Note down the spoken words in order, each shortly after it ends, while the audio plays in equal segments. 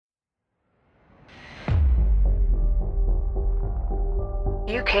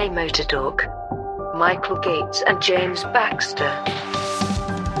UK Motor Talk. Michael Gates and James Baxter.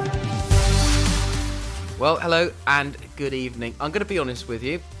 Well, hello and good evening. I'm going to be honest with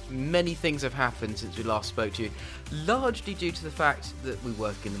you. Many things have happened since we last spoke to you, largely due to the fact that we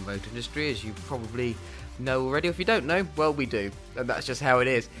work in the motor industry, as you probably know already. If you don't know, well, we do, and that's just how it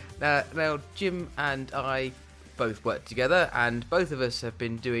is. Now, Jim and I both work together, and both of us have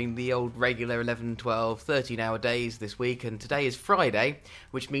been doing the old regular 11, 12, 13-hour days this week, and today is Friday,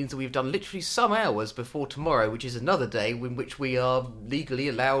 which means that we've done literally some hours before tomorrow, which is another day in which we are legally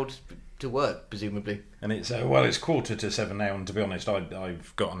allowed to work, presumably. And it's it's 7:15 now, and to be honest,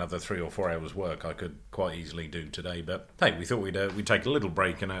 I've got another 3 or 4 hours work I could quite easily do today. But hey, we thought we'd take a little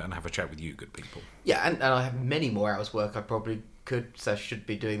break and have a chat with you, good people. Yeah, and I have many more hours work I probably should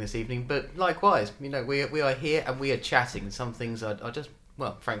be doing this evening. But likewise, we are here and we are chatting. And some things are just,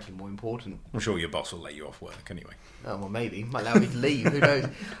 well, frankly, more important. I'm sure your boss will let you off work anyway. Oh, well, maybe. Might allow me to leave, who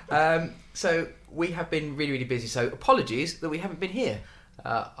knows. So we have been really, really busy. So apologies that we haven't been here.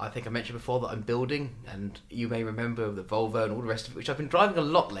 I think I mentioned before that I'm building, and you may remember the Volvo and all the rest of it, which I've been driving a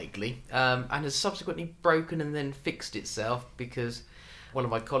lot lately, and has subsequently broken and then fixed itself because one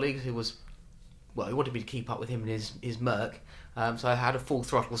of my colleagues he wanted me to keep up with him in his Merc, so I had a full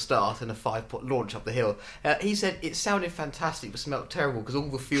throttle start and a 5-pot launch up the hill. He said it sounded fantastic but smelled terrible because all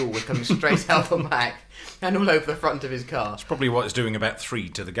the fuel was coming straight out the Mac and all over the front of his car. It's probably what it's doing, about 3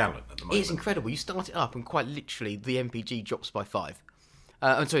 to the gallon at the moment. It's incredible. You start it up and quite literally the MPG drops by 5.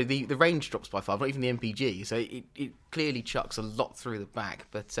 I'm sorry, the range drops by 5, not even the MPG, so it clearly chucks a lot through the back.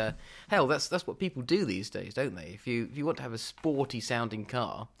 But hell, that's what people do these days, don't they? If you want to have a sporty sounding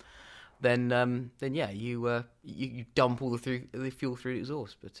car, then yeah, you dump all the fuel through the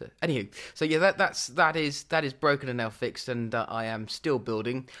exhaust. But anywho, so yeah, that is broken and now fixed, and I am still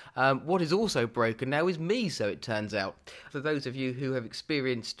building. What is also broken now is me, so it turns out. For those of you who have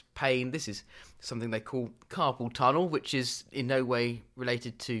experienced pain, this is something they call carpal tunnel, which is in no way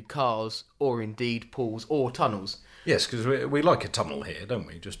related to cars or indeed pools or tunnels. Yes, because we like a tunnel here, don't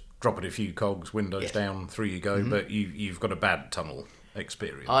we? Just drop it a few cogs, windows down, through you go. Mm-hmm. But you've got a bad tunnel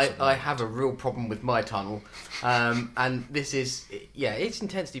experience. I have a real problem with my tunnel, and this is, it's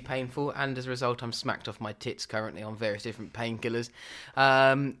intensely painful, and as a result I'm smacked off my tits currently on various different painkillers.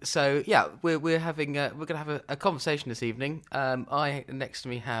 So yeah, we're going to have a conversation this evening. I next to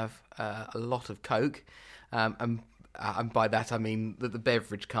me have a lot of Coke, and by that I mean the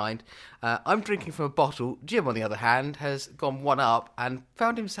beverage kind. I'm drinking from a bottle. Jim, on the other hand, has gone one up and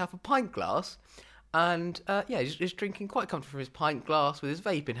found himself a pint glass. And he's drinking quite comfortably from his pint glass with his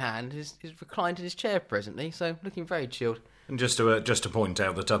vape in hand. He's reclined in his chair presently, so looking very chilled. And just to point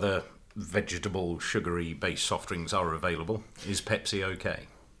out that other vegetable, sugary-based soft drinks are available. Is Pepsi okay?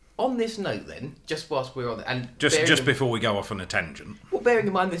 On this note, then, just whilst we're on, and just before we go off on a tangent. Well, bearing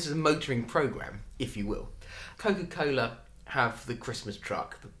in mind this is a motoring programme, if you will, Coca-Cola have the Christmas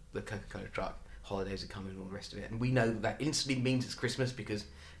truck, the Coca-Cola truck. Holidays are coming and all the rest of it, and we know that instantly means it's Christmas because,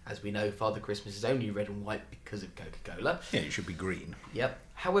 as we know, Father Christmas is only red and white because of Coca-Cola. Yeah, it should be green. Yep.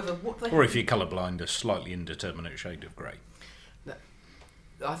 However, or if you're colourblind, a slightly indeterminate shade of grey.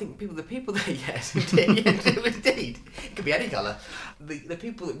 I think the people that, yes, indeed, it could be any colour. The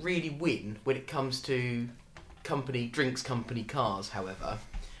people that really win when it comes to drinks company cars, however,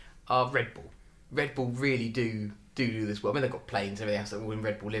 are Red Bull. Red Bull really do this well. I mean, they've got planes and everything else that all in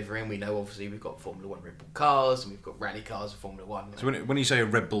Red Bull livery, and we know obviously we've got Formula 1 Red Bull cars, and we've got rally cars of Formula 1. So when you say a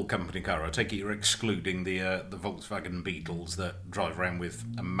Red Bull company car, I take it you're excluding the Volkswagen Beetles that drive around with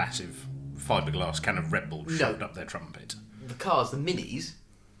a massive fiberglass can of Red Bull shoved up their trumpet. The cars, the minis,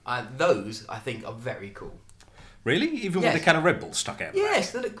 those I think are very cool. Really? Even with a can of Red Bull stuck out?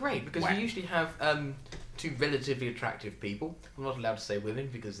 Yes, they look great because you usually have two relatively attractive people. I'm not allowed to say women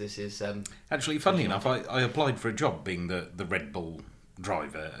because this is... Actually, funnily enough, I applied for a job being the Red Bull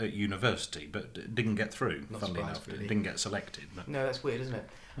driver at university, but didn't get through. Funnily enough, really. Didn't get selected. But... No, that's weird, isn't it?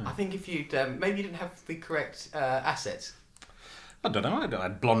 I think if you'd... maybe you didn't have the correct assets. I don't know. I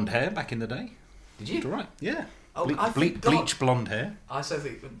had blonde hair back in the day. Did you? All right. Yeah. Oh, bleach blonde hair. I also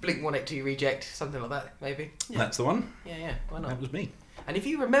think Blink 182 Reject, something like that, maybe. Yeah. That's the one. Yeah, why not? That was me. And if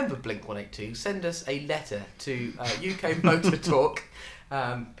you remember Blink 182, send us a letter to UK Motor Talk,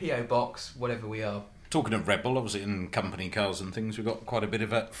 PO Box, whatever we are. Talking of Red Bull, obviously in company cars and things, we've got quite a bit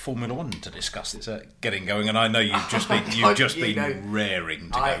of Formula 1 to discuss. It's getting going, and I know you've just been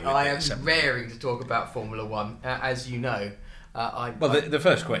raring to go with I am raring to talk about Formula 1, as you know. The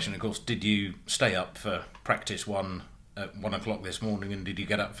first question, of course, did you stay up for practice 1 at 1 o'clock this morning, and did you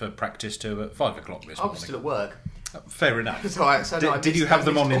get up for practice 2 at 5 o'clock this morning? I was still at work. Fair enough. So did you have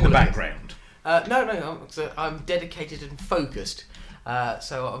them on in the background? No. I'm dedicated and focused.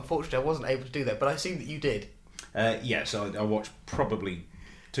 So unfortunately I wasn't able to do that, but I assume that you did. Yes, I watched probably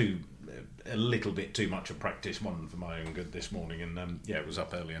a little bit too much of practice one for my own good this morning, and it was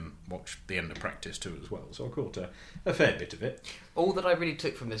up early and watched the end of practice too as well, so I caught a fair bit of it. All that I really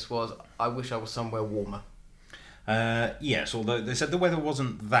took from this was I wish I was somewhere warmer. Yes, although they said the weather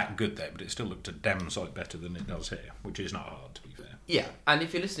wasn't that good there, but it still looked a damn sight better than it does here, which is not hard, to be fair. Yeah, and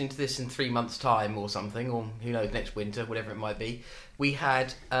if you're listening to this in 3 months' time or something, or who knows, next winter, whatever it might be, we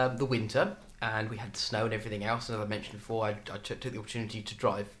had the winter, and we had the snow and everything else, and as I mentioned before, I took the opportunity to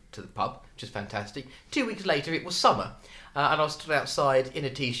drive to the pub, which is fantastic. 2 weeks later, it was summer, and I was stood outside in a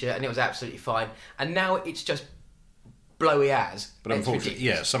t-shirt, and it was absolutely fine, and now it's just blowy as. But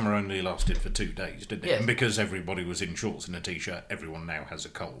unfortunately, summer only lasted for 2 days, didn't it? Yes. And because everybody was in shorts and a t-shirt, everyone now has a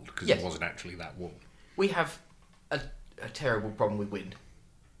cold, because it wasn't actually that warm. We have a terrible problem with wind.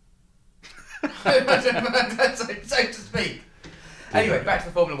 so to speak. Anyway, back to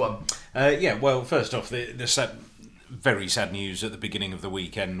the Formula 1. Well, first off, the very sad news at the beginning of the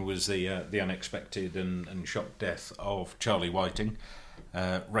weekend was the unexpected and shock death of Charlie Whiting,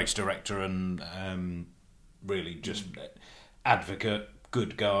 race director and really just advocate,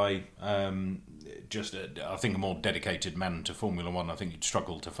 good guy, I think a more dedicated man to Formula 1 I think you'd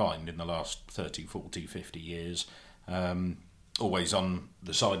struggle to find in the last 30, 40, 50 years. Always on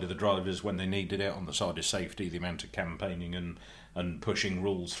the side of the drivers when they needed it, on the side of safety, the amount of campaigning and pushing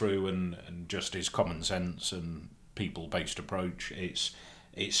rules through and just his common sense and people-based approach. It's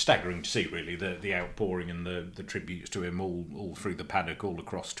staggering to see, really, the outpouring and the tributes to him all through the paddock, all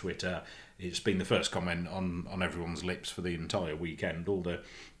across Twitter. It's been the first comment on everyone's lips for the entire weekend. All the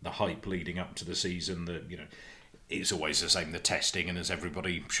hype leading up to the season, it's always the same, the testing, and as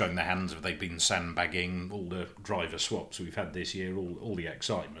everybody showing their hands, have they been sandbagging, all the driver swaps we've had this year, all the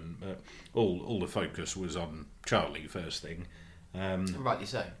excitement, but all the focus was on Charlie first thing. Rightly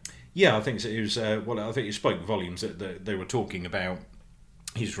so. Yeah, I think it was. I think it spoke volumes that they were talking about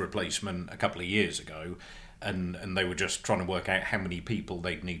his replacement a couple of years ago, and they were just trying to work out how many people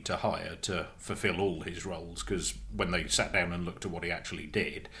they'd need to hire to fulfil all his roles, because when they sat down and looked at what he actually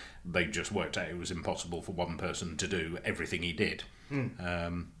did, they just worked out it was impossible for one person to do everything he did.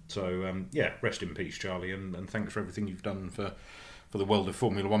 Rest in peace, Charlie, and thanks for everything you've done for the world of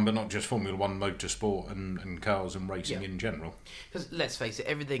Formula 1, but not just Formula 1, motorsport and cars and racing in general. Because let's face it,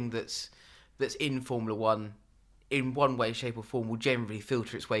 everything that's in Formula 1 in one way, shape or form will generally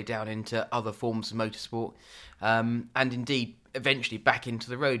filter its way down into other forms of motorsport, and indeed eventually back into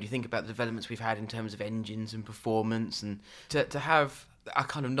the road. You think about the developments we've had in terms of engines and performance, and to have a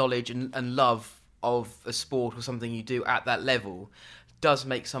kind of knowledge and love of a sport or something you do at that level does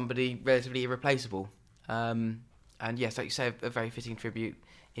make somebody relatively irreplaceable. And yes, like you say, a very fitting tribute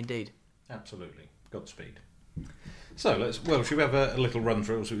indeed. Absolutely. Godspeed. So should we have a little run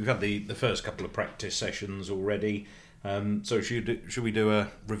through? So we've had the first couple of practice sessions already. So should we do a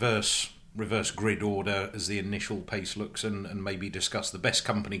reverse grid order as the initial pace looks, and maybe discuss the best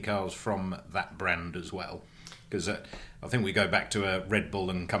company cars from that brand as well? Because I think we go back to Red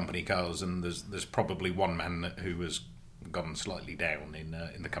Bull and company cars, and there's probably one man who has gone slightly down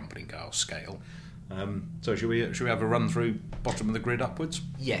in the company car scale. So should we have a run through bottom of the grid upwards?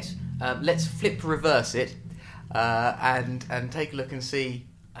 Yes. Let's reverse it. And take a look and see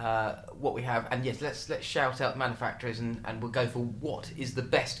what we have. And yes, let's shout out manufacturers and we'll go for what is the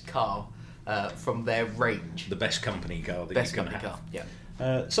best car from their range. The best company car that best you can company have.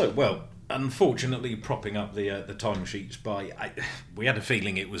 Car, yeah. Unfortunately, propping up the timesheets we had a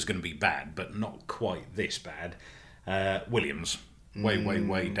feeling it was going to be bad, but not quite this bad. Williams,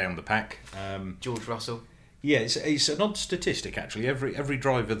 way down the pack. George Russell. Yeah, it's an odd statistic actually. Every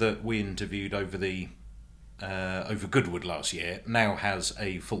driver that we interviewed over Goodwood last year now has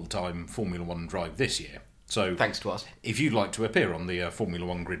a full-time Formula 1 drive this year. So thanks to us. If you'd like to appear on the Formula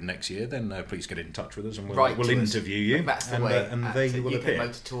 1 grid next year, then please get in touch with us and we'll interview you. That's the way. And there you will appear.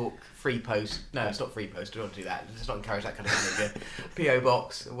 Motor Talk, free post. No, it's not free post. We don't do that. Let's not encourage that kind of thing. PO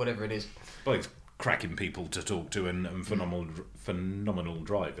box or whatever it is. Both cracking people to talk to and phenomenal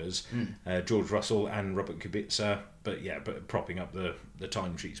drivers. George Russell and Robert Kubica, but propping up the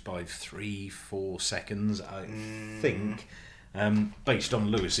timesheets by 3-4 seconds, I think, based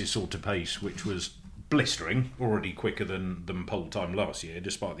on Lewis's sort of pace, which was blistering, already quicker than pole time last year,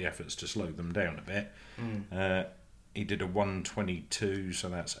 despite the efforts to slow them down a bit. He did a 1:22, so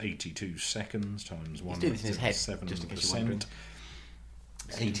that's 82 seconds times 1. He's doing this in his head, just in case you're wondering.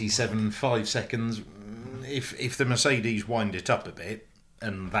 87, 5 seconds. If the Mercedes wind it up a bit,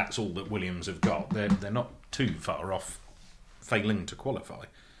 and that's all that Williams have got, they're not too far off failing to qualify,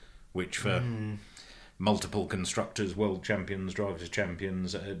 which for multiple constructors, world champions, drivers'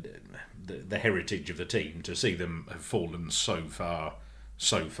 champions, the heritage of the team, to see them have fallen so far,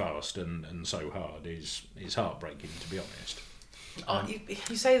 so fast and so hard is heartbreaking, to be honest.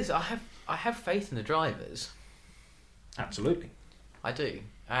 You say this, I have faith in the drivers. Absolutely. I do.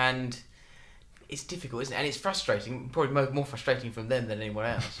 And it's difficult, isn't it? And it's frustrating, probably more frustrating from them than anyone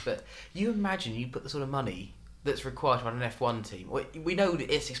else. But you imagine you put the sort of money that's required to run an F1 team. We know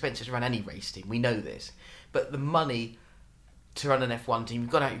that it's expensive to run any race team. We know this. But the money to run an F1 team, you've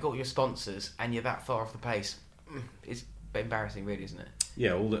got your sponsors, and you're that far off the pace. It's embarrassing, really, isn't it?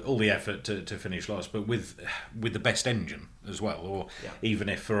 Yeah, all the effort to finish last, but with the best engine as well. Or even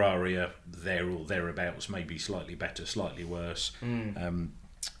if Ferrari are there or thereabouts, maybe slightly better, slightly worse.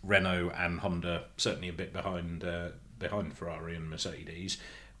 Renault and Honda certainly a bit behind Ferrari and Mercedes.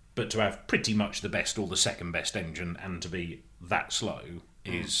 But to have pretty much the best or the second best engine and to be that slow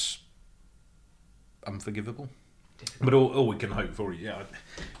is unforgivable. But all we can hope for,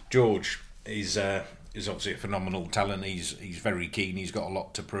 George is obviously a phenomenal talent. He's very keen. He's got a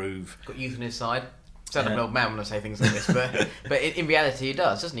lot to prove. Got youth on his side. Sound like an old man when I say things like this, but in reality he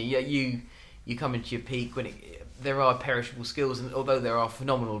does, doesn't he? You come into your peak when there are perishable skills, and although there are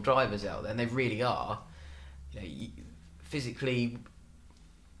phenomenal drivers out there, and they really are, physically,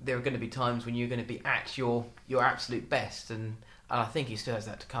 there are going to be times when you're going to be at your absolute best, and I think he still has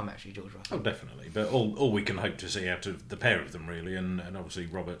that to come, actually, George Russell. Oh, definitely. But all we can hope to see out of the pair of them, really, and obviously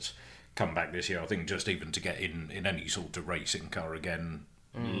Roberts come back this year, I think just even to get in any sort of racing car again,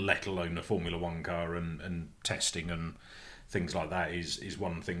 let alone a Formula One car and testing and things like that is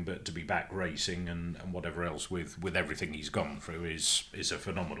one thing, but to be back racing and whatever else with everything he's gone through is a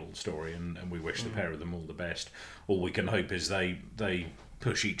phenomenal story, and we wish the pair of them all the best. All we can hope is they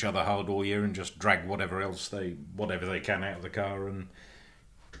push each other hard all year and just drag whatever they can out of the car, and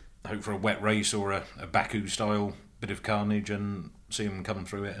hope for a wet race or a Baku style bit of carnage and see them come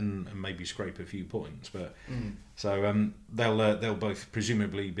through it and maybe scrape a few points. But so they'll both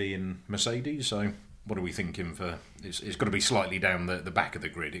presumably be in Mercedes. So what are we thinking for? It's got to be slightly down the back of the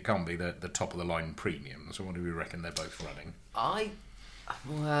grid. It can't be the top of the line premium. So what do we reckon they're both running? I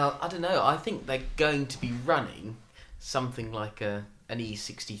don't know. I think they're going to be running something like an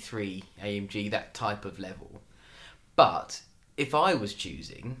E63 AMG, that type of level. But if I was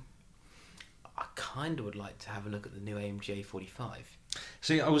choosing, I kind of would like to have a look at the new AMG A45.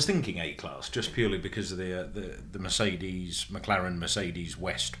 See, I was thinking A-Class just purely because of the McLaren Mercedes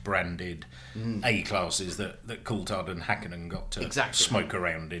West branded A-Classes that Coulthard and Hakkinen got to smoke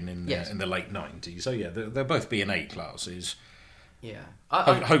around in the late 90s. So yeah, they'll both be in A-Classes. Yeah.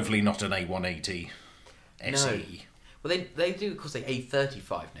 Hopefully not an A180 SE. No. Well, they do, of course, the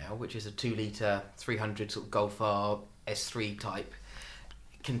A35 now, which is a 2-litre 300 sort of Golf R S3 type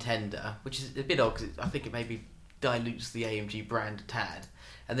contender, which is a bit odd because I think it maybe dilutes the AMG brand a tad.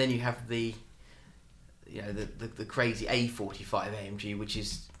 And then you have the crazy A45 AMG, which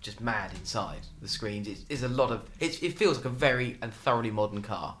is just mad inside. The screens is a lot of it feels like a very and thoroughly modern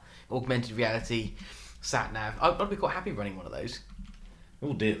car. Augmented reality, sat nav. I'd be quite happy running one of those.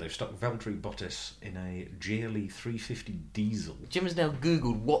 Oh dear, they've stuck Valtteri Bottas in a GLE 350 diesel. Jim has now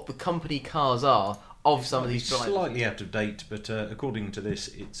Googled what the company cars are of some of these drivers. Slightly out of date, but according to this,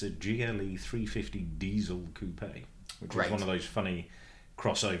 it's a GLE 350 diesel coupe, which is one of those funny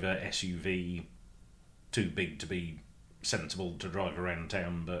crossover SUV, too big to be sensible to drive around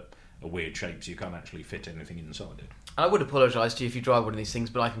town, but a weird shape so you can't actually fit anything inside it. I would apologise to you if you drive one of these things,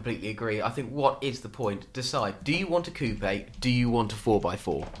 but I completely agree. I think what is the point? Decide. Do you want a coupe? Do you want a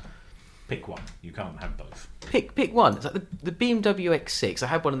 4x4? Pick one. You can't have both. Pick one. It's like the BMW X6. I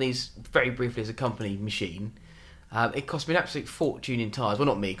had one of these very briefly as a company machine. It cost me an absolute fortune in tyres. Well,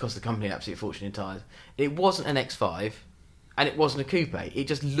 not me. It cost the company an absolute fortune in tyres. It wasn't an X5, and it wasn't a coupe. It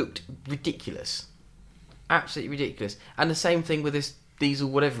just looked ridiculous. Absolutely ridiculous. And the same thing with this diesel,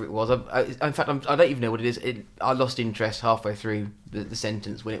 whatever it was. In fact, I don't even know what it is. I lost interest halfway through the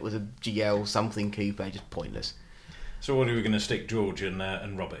sentence when it was a GL something coupe. Just pointless. So what are we going to stick George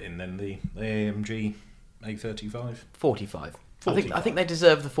and Robert in then? The AMG A35? 45. I think they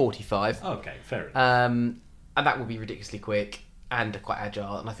deserve the 45. Okay, fair enough. And that will be ridiculously quick and quite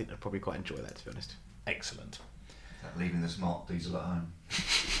agile, and I think they'll probably quite enjoy that, to be honest. Excellent. Leaving the smart diesel at home.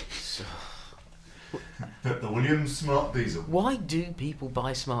 The Williams smart diesel. Why do people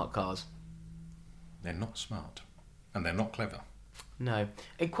buy smart cars? They're not smart, and they're not clever. No.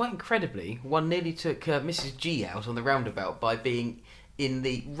 And quite incredibly, one nearly took Mrs. G out on the roundabout by being in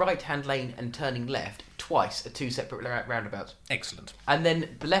the right-hand lane and turning left twice at two separate roundabouts. Excellent. And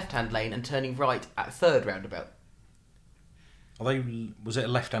then the left-hand lane and turning right at a third roundabout. Was it a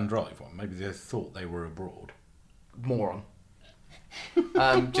left-hand drive one? Maybe they thought they were abroad. Moron.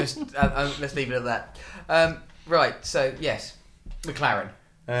 Let's leave it at that. Right, so yes, McLaren.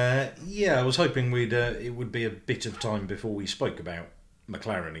 I was hoping it would be a bit of time before we spoke about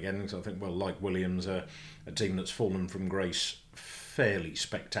McLaren again, because I think, well, like Williams, a team that's fallen from grace fairly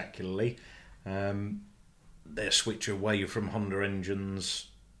spectacularly. Their switch away from Honda engines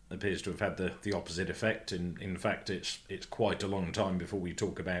appears to have had the opposite effect. In fact, it's quite a long time before we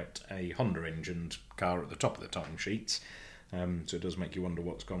talk about a Honda engined car at the top of the timesheets. So it does make you wonder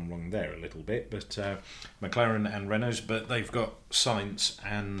what's gone wrong there a little bit. But McLaren and Renault's, but they've got Sainz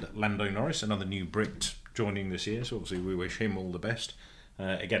and Lando Norris, another new Brit joining this year. So obviously we wish him all the best.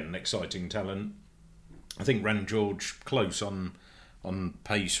 Again, an exciting talent. I think ran George close on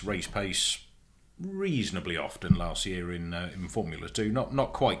pace, race pace, reasonably often last year in Formula 2.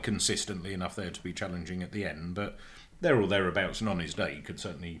 Not quite consistently enough there to be challenging at the end, but there or thereabouts, and on his day he could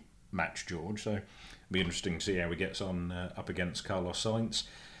certainly match George. So it'll be interesting to see how he gets on up against Carlos Sainz.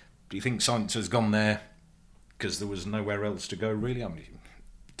 Do you think Sainz has gone there because there was nowhere else to go, really? I mean,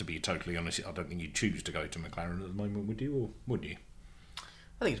 to be totally honest, I don't think you'd choose to go to McLaren at the moment, would you? Or would you?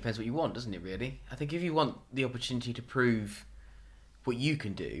 I think it depends what you want, doesn't it, really? I think if you want the opportunity to prove what you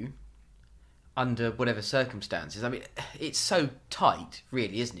can do under whatever circumstances, I mean, it's so tight,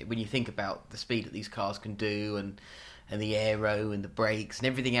 really, isn't it, when you think about the speed that these cars can do and the aero and the brakes and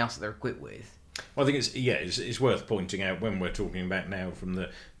everything else that they're equipped with. Well, I think it's worth pointing out when we're talking about now from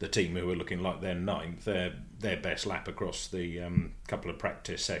the team who are looking like they're ninth, their best lap across the couple of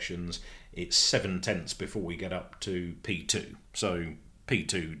practice sessions, it's 7/10 before we get up to P2. So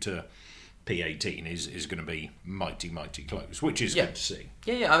P2 to P18 is going to be mighty close, which is good to see.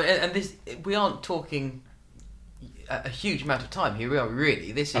 Yeah. I mean, and this, we aren't talking a huge amount of time here, are we,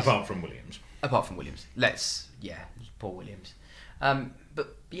 really? This is apart from Williams. Poor Williams.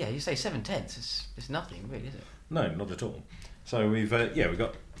 But yeah, you say 7/10. It's nothing, really, is it? No, not at all. So we've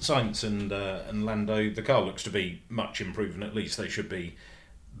got Sainz and Lando. The car looks to be much improved, and at least they should be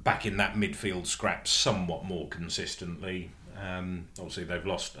back in that midfield scrap somewhat more consistently. Obviously, they've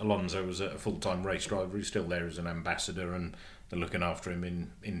lost Alonso as a full-time race driver. He's still there as an ambassador, and they're looking after him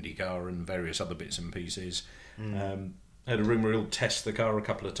in IndyCar and various other bits and pieces. Had a rumour he'll test the car a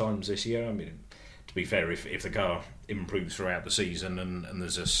couple of times this year. I mean, to be fair, if the car improves throughout the season and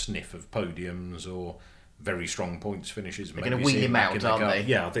there's a sniff of podiums or very strong points finishes, they're going to wheel him out, aren't they?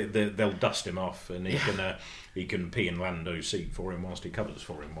 Yeah, they'll dust him off, and he can pee in Lando's seat for him whilst he covers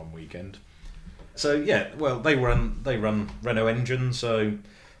for him one weekend. So yeah, well, they run Renault engines. So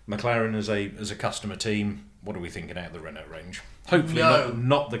McLaren as a customer team, what are we thinking out of the Renault range? Hopefully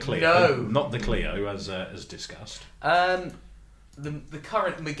not the Clio, not the Clio as discussed. The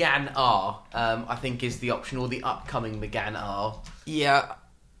current Megane R, I think, is the option, or the upcoming Megane R. Yeah,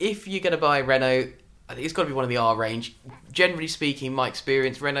 if you're going to buy Renault, I think it's got to be one of the R range. Generally speaking, my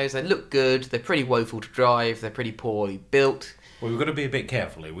experience, Renaults, they look good, they're pretty woeful to drive, they're pretty poorly built. Well, we've got to be a bit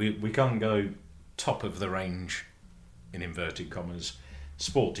careful here. We can't go top of the range, in inverted commas,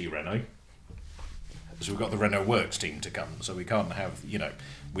 sporty Renault. So we've got the Renault Works team to come, so we can't have,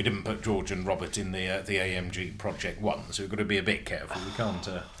 we didn't put George and Robert in the AMG Project 1, so we've got to be a bit careful. We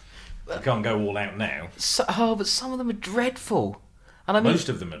can't go all out now. But some of them are dreadful. And I mean, most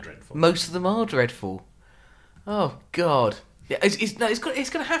of them are dreadful. Most of them are dreadful. Oh, God. Yeah, it's going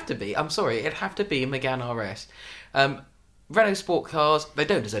to have to be. I'm sorry, it'd have to be a Megane RS. Renault sport cars, they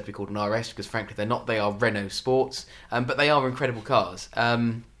don't deserve to be called an RS because, frankly, they're not. They are Renault Sports, but they are incredible cars.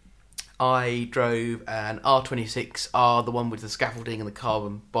 I drove an R26R, the one with the scaffolding and the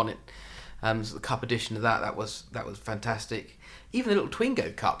carbon bonnet. So the Cup edition of that was fantastic. Even the little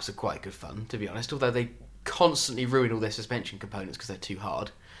Twingo Cups are quite good fun, to be honest, although they constantly ruin all their suspension components because they're too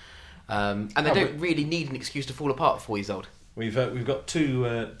hard. And they don't really need an excuse to fall apart 4 years old. We've got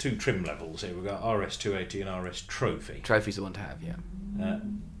two trim levels here. We've got RS 280 and RS Trophy. Trophy's the one to have, yeah.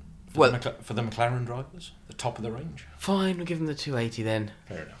 For the McLaren drivers, the top of the range. Fine, we'll give them the 280 then.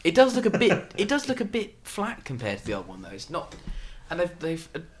 Fair enough. It does look a bit flat compared to the old one though. It's not, and they've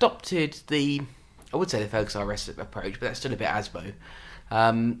adopted the, I would say the Focus RS approach, but that's still a bit ASBO.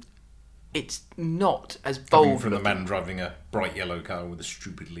 It's not as bold. Coming from the man driving a bright yellow car with a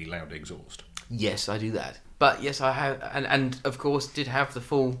stupidly loud exhaust. Yes, I do that. But yes, I have, and of course did have the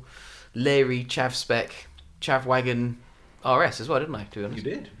full Leary Chav spec Chav Wagon RS as well, didn't I? To be honest,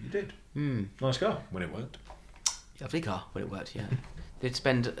 You did. Nice car when it worked. Lovely car when it worked. Yeah, did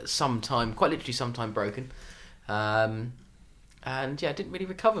spend some time, quite literally some time broken, and yeah, didn't really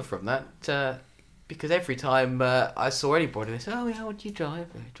recover from that Because every time I saw anybody, they said, "Oh, how would you drive?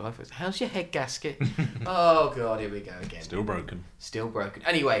 How's your head gasket?" Oh God, here we go again. Still broken. Still broken.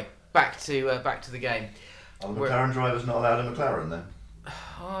 Anyway, back to the game. Are the McLaren drivers not allowed a McLaren then?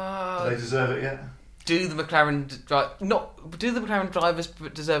 Do they deserve it yet? Do the McLaren drivers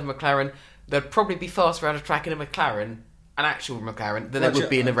deserve a McLaren? They'd probably be faster around a track in a McLaren, an actual McLaren, than they would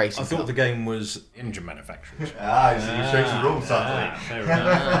be in a racing car. I thought the game was engine manufacturers. So you changed the rules, Fair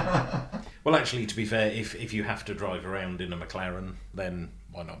enough. Well, actually, to be fair, if you have to drive around in a McLaren, then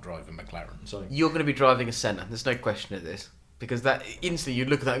why not drive a McLaren? So You're going to be driving a Senna. There's no question of this. Because that instantly you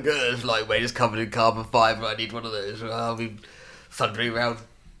look at that and go, it's lightweight, it's covered in carbon fibre, I need one of those. I'll be thundering around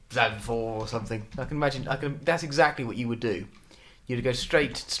Zan 4 or something. I can imagine, that's exactly what you would do. You'd go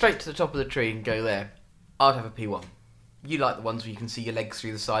straight to the top of the tree and go there. I'd have a P1. You like the ones where you can see your legs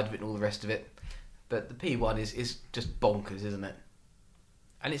through the side of it and all the rest of it. But the P1 is just bonkers, isn't it?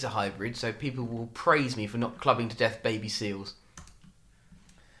 And it's a hybrid, so people will praise me for not clubbing to death baby seals.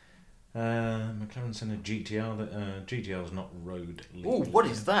 McLaren Senna GTR. GTR is not road legal. Oh, what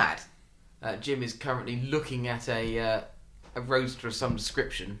is that? Jim is currently looking at a roadster of some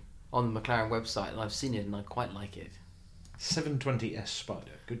description on the McLaren website, and I've seen it and I quite like it. 720S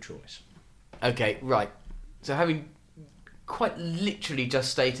Spider. Good choice. Okay, right. So having quite literally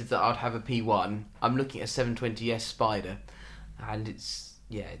just stated that I'd have a P1, I'm looking at a 720S Spider, and it's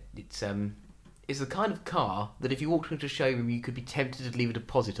the kind of car that if you walked into a showroom you could be tempted to leave a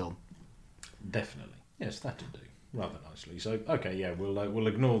deposit on. Definitely. Yes, that'd do rather nicely. So, okay, yeah, we'll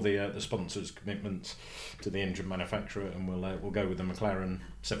ignore the sponsors' commitments to the engine manufacturer, and we'll go with the McLaren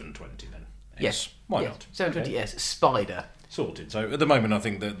 720 then. Yes. Why yes. not? 720S Okay. Spider. Sorted. So at the moment, I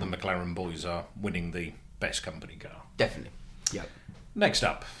think that the McLaren boys are winning the best company car. Definitely. Yep. Next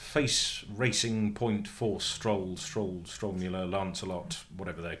up, Face Racing Point Force Stroll, Muller, Lancelot,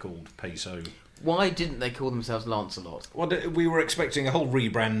 whatever they're called, Peso. Why didn't they call themselves Lancelot? Well, we were expecting a whole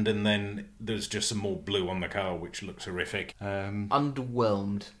rebrand, and then there's just some more blue on the car, which looks horrific.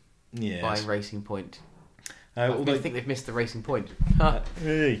 Underwhelmed Yes. by Racing Point. Although I think they've missed the Racing Point.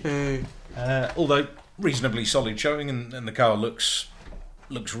 although reasonably solid showing, and the car looks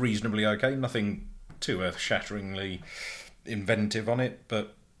reasonably okay. Nothing too earth-shatteringly inventive on it,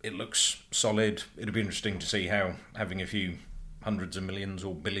 but it looks solid. It'll be interesting to see how having a few hundreds of millions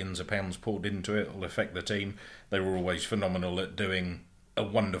or billions of pounds poured into it will affect the team. They were always phenomenal at doing a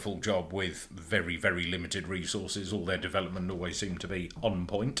wonderful job with very, very limited resources. All their development always seemed to be on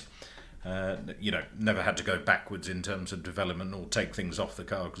point. Never had to go backwards in terms of development or take things off the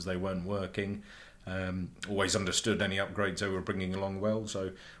car because they weren't working. Always understood any upgrades they were bringing along well.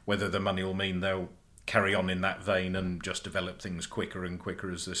 So whether the money will mean they'll carry on in that vein and just develop things quicker and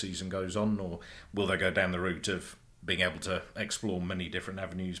quicker as the season goes on, or will they go down the route of being able to explore many different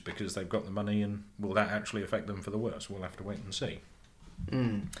avenues because they've got the money, and will that actually affect them for the worse? We'll have to wait and see.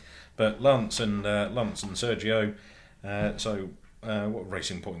 But Lance and Sergio, what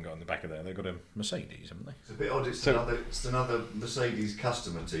Racing Point got on the back of there? They've got a Mercedes, haven't they? It's a bit odd. It's another Mercedes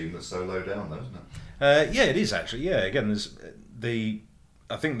customer team that's so low down, though, isn't it? Yeah, it is actually. Yeah, again, there's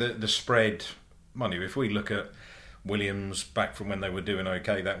I think the spread money. If we look at Williams back from when they were doing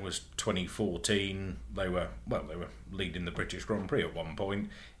okay, that was 2014. They were leading the British Grand Prix at one point.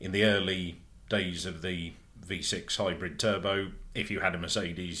 In the early days of the V6 hybrid turbo, if you had a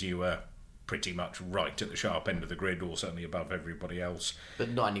Mercedes, you were pretty much right at the sharp end of the grid, or certainly above everybody else. But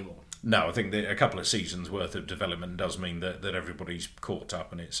not anymore. No, I think that a couple of seasons worth of development does mean that everybody's caught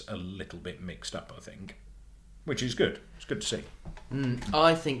up and it's a little bit mixed up, I think. Which is good. It's good to see.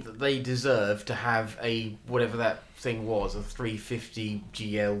 I think that they deserve to have a, whatever that thing was, a 350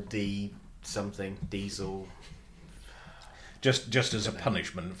 GLD something, diesel. Just as a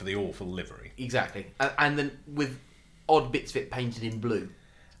punishment for the awful livery. Exactly. And then with odd bits of it painted in blue.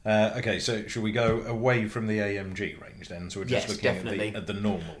 Okay, so should we go away from the AMG range then? So we're just Yes, looking definitely. at the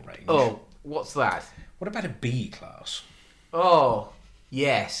normal range. Oh, what's that? What about a B class? Oh,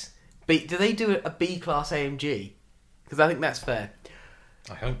 yes. Do they do a B-class AMG? Because I think that's fair.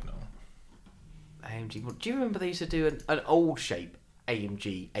 I hope not. AMG. Do you remember they used to do an old shape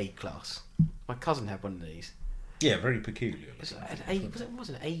AMG A-class? My cousin had one of these. Yeah, very peculiar. Was it an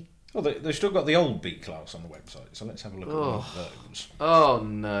A? Well, they've still got the old B class on the website, so let's have a look at one of those. Oh,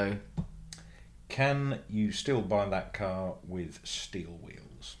 no. Can you still buy that car with steel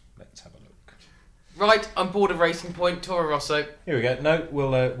wheels? Let's have a look. Right, I'm bored of Racing Point. Toro Rosso. Here we go. No,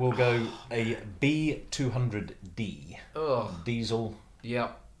 we'll go a B200D. Oh. Diesel.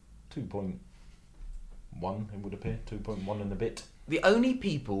 Yep. 2.1, it would appear. 2.1 and a bit. The only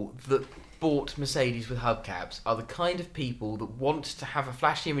people that bought Mercedes with hubcaps are the kind of people that want to have a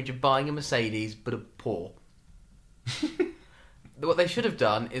flashy image of buying a Mercedes but are poor. What they should have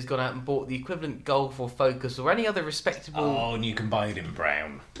done is gone out and bought the equivalent Golf or Focus or any other respectable... Oh, and you can buy it in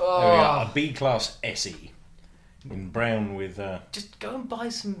brown. Oh. There we are, a B-Class SE. In brown with... Just go and buy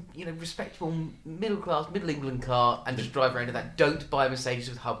some, respectable middle England car and just drive around in that. Don't buy a Mercedes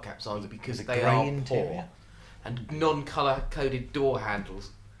with hubcaps on because they grey are interior. poor. And non-colour coded door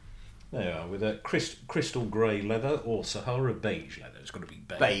handles. There you are, with a crystal grey leather or Sahara beige leather. It's got to be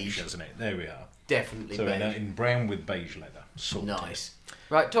beige, hasn't it? There we are. Definitely So beige. in brown with beige leather. Sorted. Nice.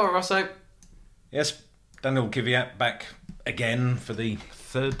 Right, Toro Rosso. Yes, Daniel Kvyat back again for the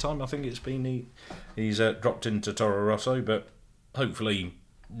third time. I think it's been. He's dropped into Toro Rosso, but hopefully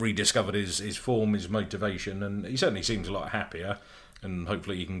rediscovered his form, his motivation, and he certainly seems a lot happier. And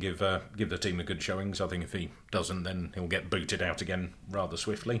hopefully he can give the team a good showing. So I think if he doesn't, then he'll get booted out again rather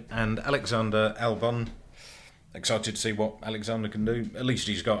swiftly. And Alexander Albon, excited to see what Alexander can do. At least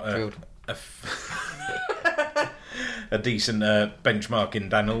he's got a decent benchmark in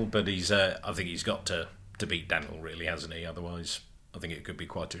Daniel, but I think he's got to beat Daniel, really, hasn't he? Otherwise, I think it could be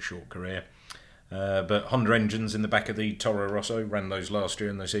quite a short career. But Honda engines in the back of the Toro Rosso, ran those last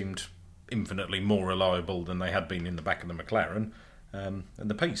year, and they seemed infinitely more reliable than they had been in the back of the McLaren. And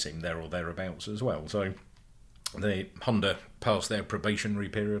the pace seemed there or thereabouts as well. So the Honda passed their probationary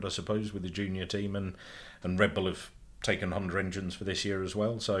period, I suppose, with the junior team, and Red Bull have taken Honda engines for this year as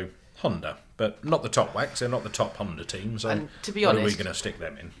well. So Honda, but not the top wax. They're not the top Honda team. So And to be what are we honest, going to stick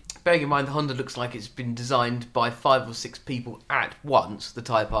them in? bearing in mind the Honda looks like it's been designed by 5 or 6 people at once, the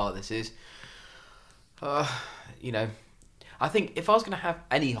Type R this is, I think if I was going to have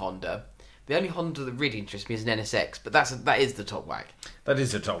any Honda, the only Honda that really interests me is an NSX, but that is the top whack. That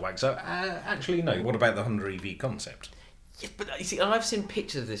is the top wax. So actually, no. What about the Honda EV concept? Yeah, but you see, I've seen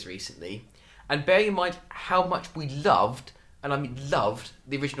pictures of this recently, and bearing in mind how much we loved, and I mean loved,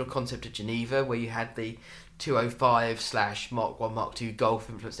 the original concept of Geneva, where you had the 205 / Mark 1, Mark 2 Golf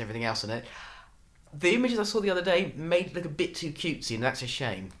influence and everything else on it, the images I saw the other day made it look a bit too cutesy, and that's a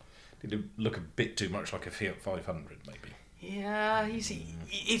shame. Did it look a bit too much like a Fiat 500, maybe? Yeah, you see,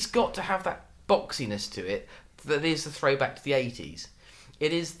 it's got to have that boxiness to it that is the throwback to the 80s.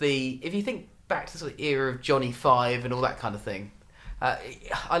 It is if you think back to the sort of era of Johnny 5 and all that kind of thing,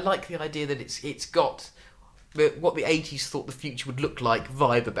 I like the idea that it's got what the 80s thought the future would look like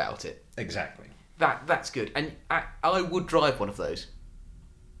vibe about it. Exactly. That's good, and I would drive one of those.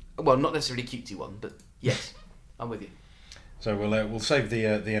 Well, not necessarily a cutesy one, but yes, I'm with you. So we'll save the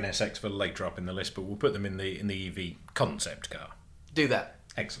NSX for later up in the list, but we'll put them in the EV concept car. Do that.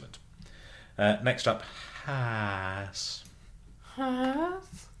 Excellent. Next up, Haas.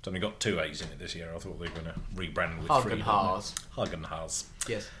 It's only got 2 A's in it this year. I thought they were going to rebrand with 3. Haas. Hagen Haas.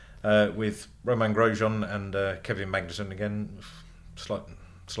 Yes. With Romain Grosjean and Kevin Magnussen again,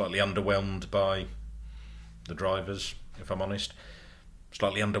 slightly underwhelmed by the drivers, if I'm honest.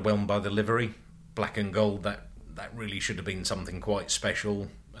 Slightly underwhelmed by the livery, black and gold. That really should have been something quite special.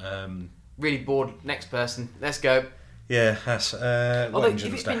 Really bored. Next person. Let's go. Yeah, Haas. What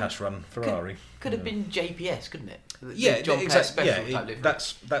engines does Haas run? Ferrari. Could have been JPS, couldn't it? Yeah, John Petty special type livery.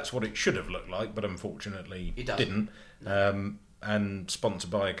 that's what it should have looked like, but unfortunately It doesn't. didn't. And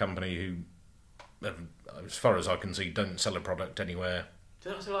sponsored by a company who, as far as I can see, don't sell a product anywhere.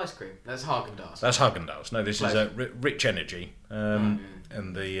 Did not sell ice cream? That's Haagen-Dazs. That's Haagen-Dazs. No, this is Rich Energy. And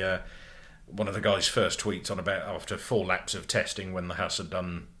the one of the guys' first tweets on about after 4 laps of testing when the Haas had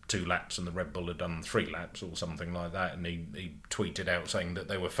done 2 laps and the Red Bull had done 3 laps or something like that, and he tweeted out saying that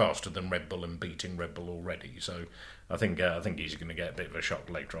they were faster than Red Bull and beating Red Bull already. So I think he's going to get a bit of a shock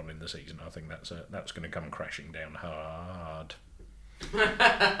later on in the season. I think that's going to come crashing down hard.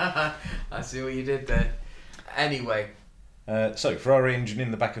 I see what you did there. Anyway. So Ferrari engine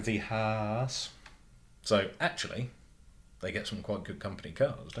in the back of the Haas. So actually, they get some quite good company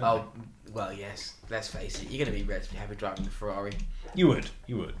cars, don't they? Well, yes. Let's face it. You're going to be relatively happy driving the Ferrari. You would,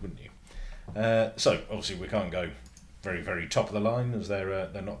 wouldn't you? So obviously we can't go very, very top of the line as they're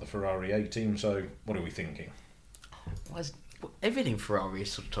not the Ferrari A team. So what are we thinking? Everything Ferrari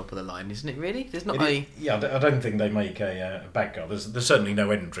is sort of top of the line, isn't it? Really? There's not Yeah, I don't think they make a bad car. There's certainly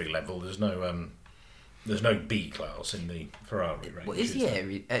no entry level. There's no B class in the Ferrari range. What is the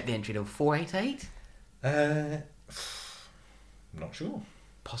entry level? 488? I'm not sure.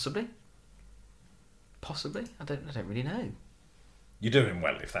 Possibly. I don't really know. You're doing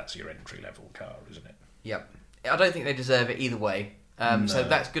well if that's your entry level car, isn't it? Yep. I don't think they deserve it either way. No. So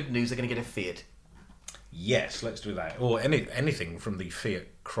that's good news. They're going to get a Fiat. Yes, let's do that. Or anything from the Fiat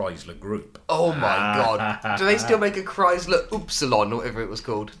Chrysler group. Oh my god. Do they still make a Chrysler Upsilon, or whatever it was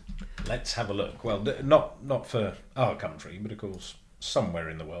called? Let's have a look. Well, not for our country, but of course somewhere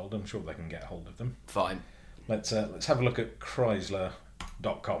in the world. I'm sure they can get hold of them. Fine. Let's have a look at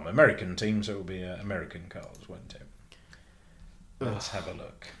Chrysler.com. American team, so it will be American cars, won't it? Let's have a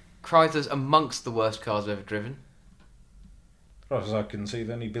look. Chrysler's amongst the worst cars I've ever driven. As far as I can see,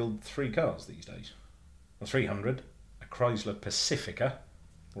 they only build 3 cars these days. A 300, a Chrysler Pacifica,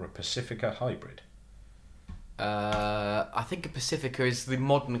 or a Pacifica Hybrid. I think a Pacifica is the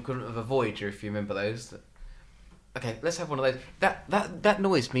modern equivalent of a Voyager, if you remember those. Okay, let's have one of those. That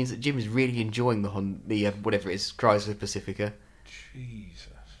noise means that Jim is really enjoying the whatever it is, Chrysler Pacifica. Jesus.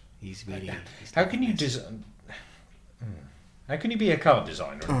 He's really... How can you How can you be a car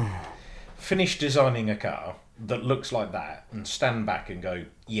designer and finish designing a car that looks like that and stand back and go,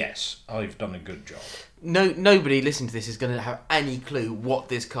 yes, I've done a good job? Nobody listening to this is going to have any clue what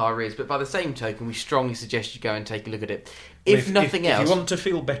this car is, but by the same token, we strongly suggest you go and take a look at it. If nothing else... If you want to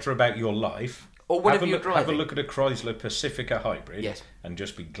feel better about your life... Or whatever you're driving. Have a look at a Chrysler Pacifica Hybrid, yes, and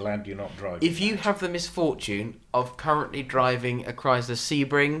just be glad you're not driving. If you have the misfortune of currently driving a Chrysler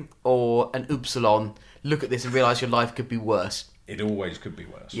Sebring or an Upsilon, look at this and realise your life could be worse. It always could be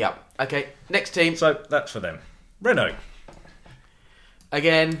worse. Yeah. Okay, next team. So, that's for them. Renault.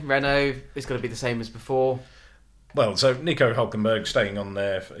 Again, Renault is going to be the same as before. Well, so Nico Hülkenberg staying on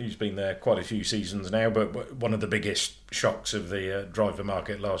there. He's been there quite a few seasons now, but one of the biggest shocks of the driver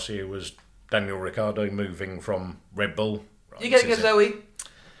market last year was Daniel Ricciardo moving from Red Bull. You going to go Zoe?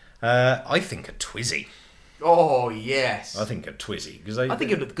 I think a Twizy. Oh, yes. I think a Twizy. I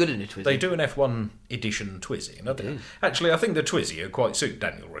think it would look good in a Twizy. They do an F1 edition Twizy. And I think the Twizy would quite suit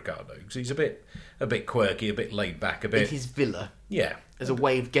Daniel Ricciardo because he's a bit quirky, a bit laid back, a bit... In his villa. Yeah. As a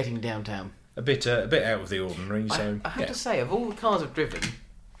way of getting downtown. A bit out of the ordinary. So I have to say, of all the cars I've driven,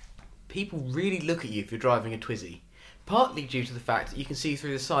 people really look at you if you're driving a Twizy. Partly due to the fact that you can see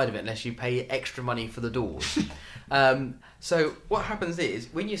through the side of it unless you pay extra money for the doors. So what happens is,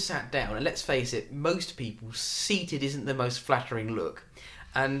 when you're sat down, and let's face it, most people, seated isn't the most flattering look.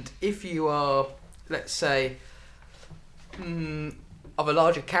 And if you are, let's say, of a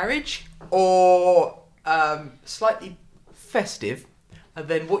larger carriage, or slightly festive, and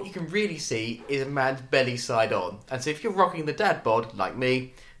then what you can really see is a man's belly side on. And so if you're rocking the dad bod, like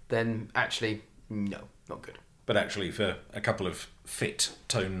me, then actually, no, not good. But actually, for a couple of fit,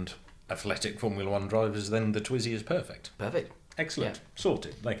 toned, athletic Formula 1 drivers, then the Twizy is perfect. Perfect. Excellent. Yeah.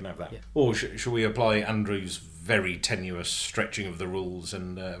 Sorted. They can have that. Yeah. Or should we apply Andrew's very tenuous stretching of the rules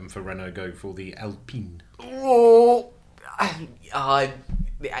and for Renault go for the Alpine? Oh,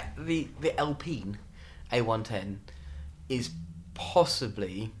 the Alpine A110 is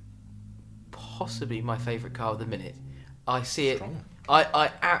possibly my favourite car of the minute. I see it. Strong. I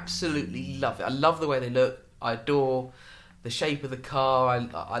absolutely love it. I love the way they look. I adore the shape of the car.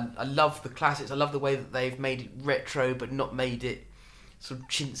 I love the classics. I love the way that they've made it retro but not made it sort of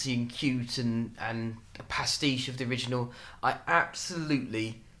chintzy and cute and a pastiche of the original. I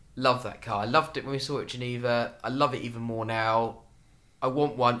absolutely love that car. I loved it when we saw it at Geneva. I love it even more now. I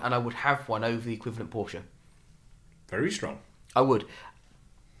want one, and I would have one over the equivalent Porsche. Very strong. I would.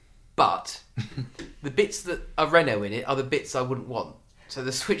 But the bits that are Renault in it are the bits I wouldn't want. So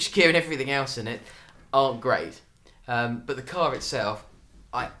the switchgear and everything else in it aren't great. But the car itself,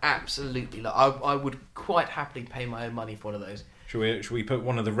 I absolutely love. I would quite happily pay my own money for one of those. Should we put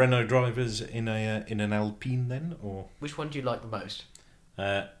one of the Renault drivers in an Alpine then, or which one do you like the most?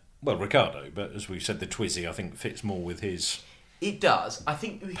 Well, Ricciardo, but as we've said, the Twizy I think fits more with his. It does. I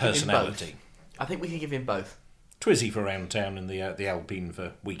think we can give him both. I think we can give him both. Twizy for around town and the Alpine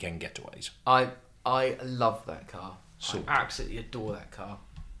for weekend getaways. I love that car. Sort. I absolutely adore that car.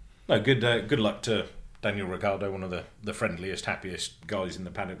 No, good luck to Daniel Ricciardo, one of the friendliest, happiest guys in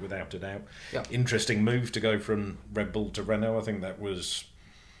the paddock, without a doubt. Yep. Interesting move to go from Red Bull to Renault. I think that was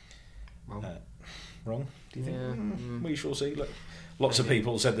wrong. Wrong? Do you think? Yeah. We shall see. Lots of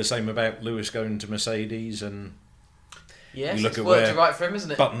people said the same about Lewis going to Mercedes, and yes, you look it's at worked where right for him,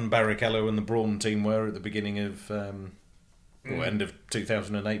 isn't it? Button, Barrichello, and the Brawn team were at the beginning of. Or end of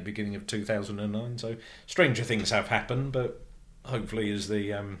 2008, beginning of 2009. So stranger things have happened, but hopefully as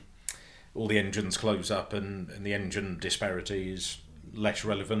the all the engines close up and the engine disparity is less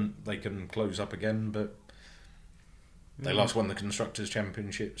relevant, they can close up again. But they last won the Constructors'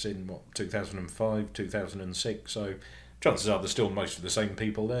 Championships in 2005, 2006. So chances are there's still most of the same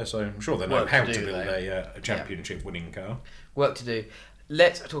people there. So I'm sure they know how to build a championship-winning car. Work to do.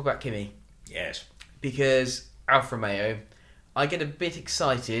 Let's talk about Kimi. Yes, because Alfa Romeo I get a bit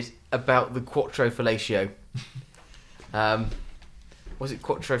excited about the Quattro Fellatio. Was it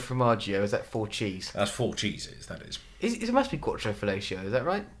Quattro Formaggio? Is that 4 cheese? That's 4 cheeses, that is. It must be Quattro Fellatio, is that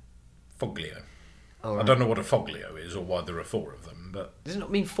right? Foglio. Oh, right. I don't know what a foglio is or why there are 4 of them, but... Does it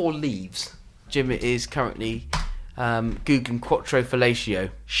not mean 4 leaves? Jim is currently Googling Quattro Fellatio.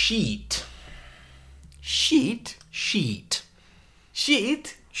 Sheet. Sheet? Sheet.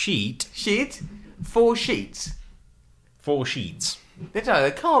 Sheet? Sheet. Sheet? 4 sheets? 4 sheets. No,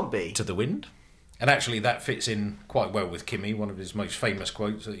 there can't be. To the wind. And actually that fits in quite well with Kimi, one of his most famous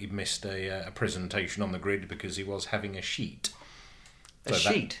quotes, that he missed a presentation on the grid because he was having a sheet. A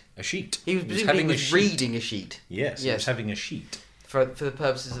sheet? A sheet. He was reading a sheet. Yes, he was having a sheet. For the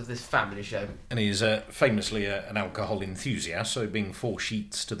purposes of this family show. And he's famously an alcohol enthusiast, so being 4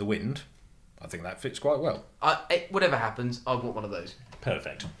 sheets to the wind, I think that fits quite well. Whatever happens, I want one of those.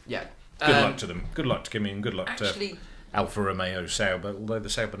 Perfect. Yeah. Good luck to them. Good luck to Kimi and good luck to Alfa Romeo Sauber, although the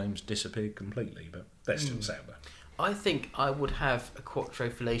Sauber name's disappeared completely, but they're still Sauber. I think I would have a Quattro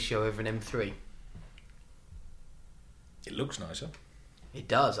Fellatio over an M3. It looks nicer. It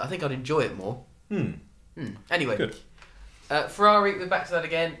does. I think I'd enjoy it more. Anyway. Good. Ferrari, we're back to that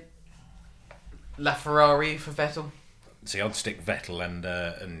again. La Ferrari for Vettel. See, I'd stick Vettel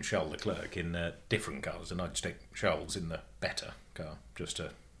and Charles Leclerc in different cars, and I'd stick Charles in the better car, just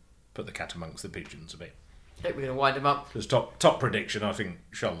to put the cat amongst the pigeons a bit. Okay, we're going to wind him up. Because top prediction, I think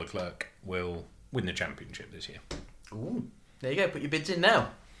Charles Leclerc will win the championship this year. Ooh, there you go. Put your bids in now.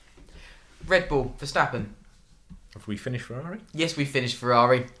 Red Bull, Verstappen. Have we finished Ferrari? Yes, we finished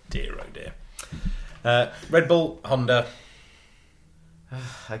Ferrari. Dear, oh dear. Red Bull, Honda.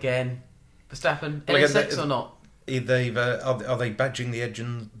 Again, Verstappen. Well, NSX or not? Are they badging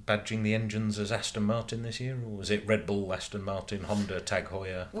the engines as Aston Martin this year, or is it Red Bull, Aston Martin, Honda, Tag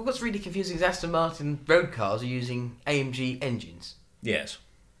Heuer? Well, what's really confusing is Aston Martin road cars are using AMG engines. Yes.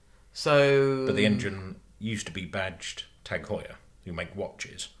 So, but the engine used to be badged Tag Heuer, who make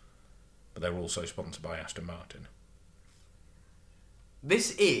watches, but they're also sponsored by Aston Martin.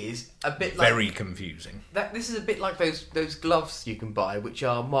 This is a bit like... Very confusing. This is a bit like those gloves you can buy, which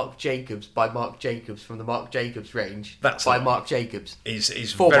are Marc Jacobs by Marc Jacobs from the Marc Jacobs range. That's by Marc Jacobs. It's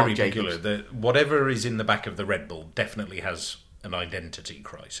for very Marc peculiar. Jacobs. Whatever is in the back of the Red Bull definitely has an identity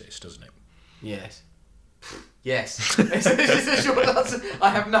crisis, doesn't it? Yes. Yes. It's a short answer.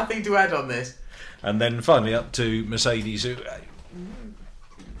 I have nothing to add on this. And then finally up to Mercedes, who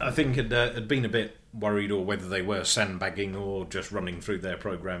I think had been a bit worried, or whether they were sandbagging or just running through their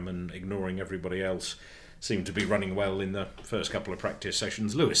programme and ignoring everybody else. Seemed to be running well in the first couple of practice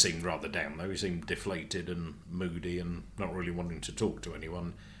sessions. Lewis seemed rather down though. He seemed deflated and moody and not really wanting to talk to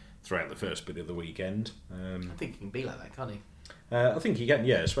anyone throughout the first bit of the weekend. I think he can be like that, can't he? I think he can,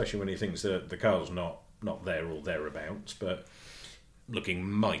 yeah, especially when he thinks that the car's not there or thereabouts, but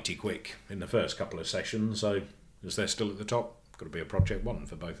looking mighty quick in the first couple of sessions, so as they're still at the top, got to be a Project 1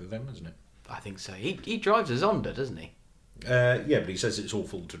 for both of them, isn't it? I think so. He drives a Zonda, doesn't he? Yeah, but he says it's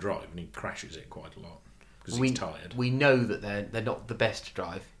awful to drive and he crashes it quite a lot because he's tired. We know that they're not the best to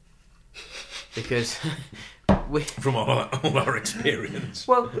drive because from all our experience.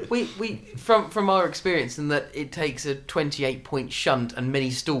 Well, we from our experience, in that it takes a 28-point shunt and many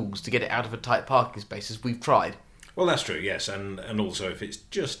stalls to get it out of a tight parking space, as we've tried. Well, that's true, yes, and also if it's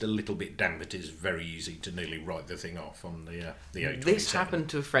just a little bit damp, it is very easy to nearly write the thing off on the A27. This happened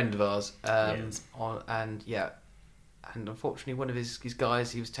to a friend of ours, Yes. and unfortunately, one of his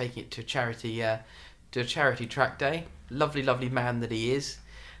guys, he was taking it to a charity track day. Lovely man that he is.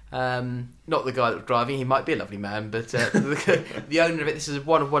 Not the guy that was driving. He might be a lovely man, but the owner of it. This is a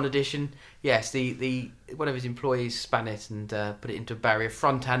one-of-one edition. Yes, the one of his employees span it and put it into a barrier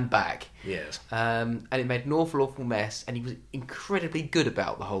front and back. Yes. And it made an awful mess. And he was incredibly good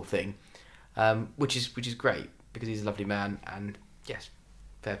about the whole thing, which is great because he's a lovely man. And yes,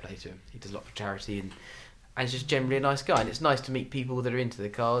 fair play to him. He does a lot for charity and he's just generally a nice guy. And it's nice to meet people that are into the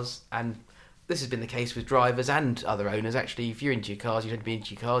cars. And this has been the case with drivers and other owners. Actually, if you're into your cars, you tend to be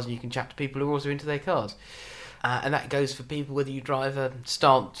into your cars, and you can chat to people who are also into their cars. And that goes for people whether you drive a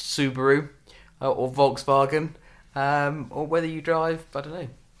Stance Subaru or Volkswagen, or whether you drive, I don't know,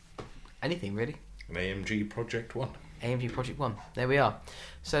 anything really. An AMG Project 1. AMG Project 1. There we are.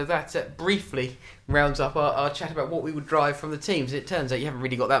 So that briefly rounds up our chat about what we would drive from the teams. It turns out you haven't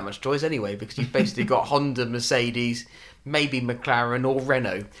really got that much choice anyway, because you've basically got Honda, Mercedes, maybe McLaren or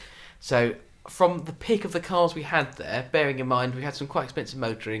Renault. So from the pick of the cars we had there, bearing in mind we had some quite expensive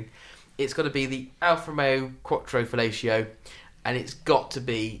motoring, it's got to be the Alfa Romeo Quattro Fellatio, and it's got to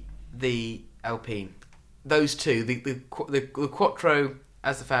be the Alpine. Those two, the Quattro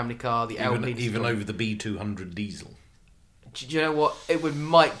as the family car, the Alpine even over the B200 diesel. Do you know what?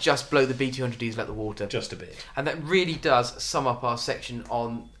 Might just blow the B200 diesel out the water. Just a bit. And that really does sum up our section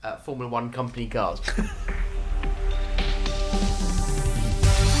on Formula One company cars.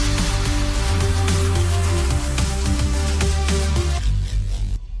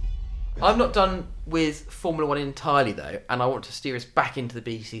 I'm not done with Formula One entirely though, and I want to steer us back into the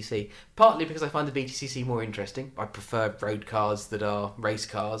BTCC, partly because I find the BTCC more interesting. I prefer road cars that are race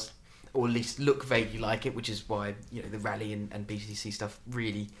cars, or at least look vaguely like it, which is why the rally and BTCC stuff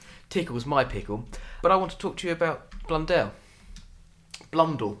really tickles my pickle. But I want to talk to you about Blundell.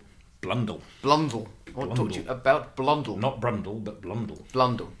 Blundell. I want to talk to you about Blundell. Not Brundle, but Blundell.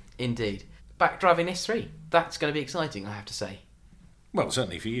 Blundell, indeed. Backdriving S3. That's going to be exciting, I have to say. Well,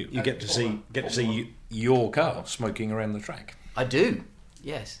 certainly for you. You get to see your car smoking around the track. I do,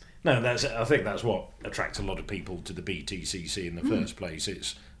 yes. No, I think that's what attracts a lot of people to the BTCC in the first place.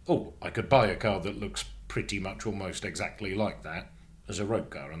 It's, I could buy a car that looks pretty much almost exactly like that as a road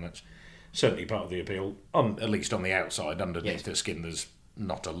car, and that's certainly part of the appeal, at least on the outside. Underneath the skin, there's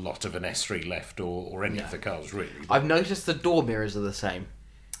not a lot of an S3 left or any of the cars, really. I've noticed the door mirrors are the same.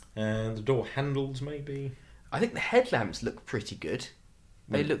 The door handles, maybe? I think the headlamps look pretty good.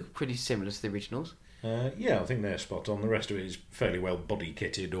 They look pretty similar to the originals. Yeah, I think they're spot on. The rest of it is fairly well body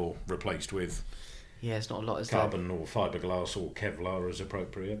kitted or replaced with it's not a lot. Carbon or fiberglass or Kevlar as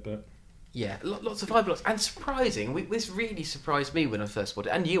appropriate, but yeah, lots of fiberglass. And surprising, this really surprised me when I first bought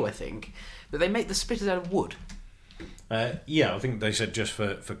it, and you, I think, that they make the splitters out of wood. Yeah, I think they said just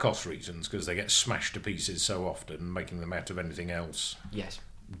for cost reasons, because they get smashed to pieces so often, making them out of anything else. Yes,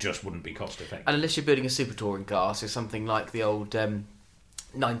 just wouldn't be cost effective. And unless you're building a super touring car, so something like the old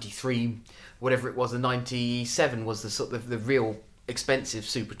 93, whatever it was, the 97 was the sort of the real expensive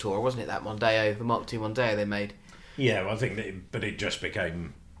super tourer, wasn't it? That Mondeo, the Mark II Mondeo they made. Yeah, well, I think but it just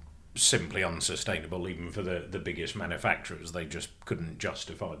became simply unsustainable, even for the biggest manufacturers. They just couldn't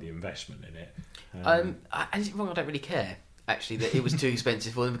justify the investment in it. And it's wrong, I don't really care, actually, that it was too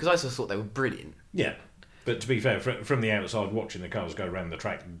expensive for them, because I just thought they were brilliant. Yeah, but to be fair, from the outside, watching the cars go around the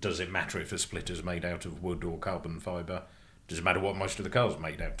track, does it matter if the splitter's made out of wood or carbon fibre? Doesn't matter what most of the cars are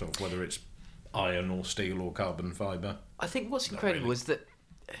made out of, whether it's iron or steel or carbon fibre. I think what's incredible is that,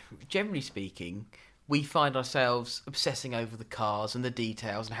 generally speaking, we find ourselves obsessing over the cars and the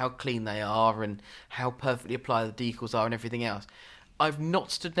details and how clean they are and how perfectly applied the decals are and everything else. I've not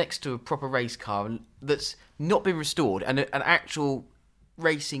stood next to a proper race car that's not been restored, and an actual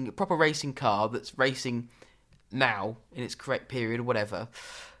proper racing car that's racing now in its correct period or whatever,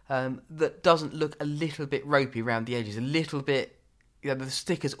 that doesn't look a little bit ropey around the edges, a little bit. The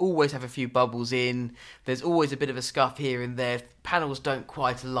stickers always have a few bubbles in. There's always a bit of a scuff here and there. Panels don't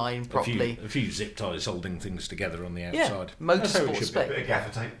quite align properly. A few zip ties holding things together on the outside. Yeah, motorsport spec. A bit of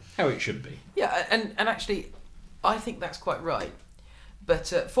gaffer tape. How it should be. Yeah, and actually, I think that's quite right. But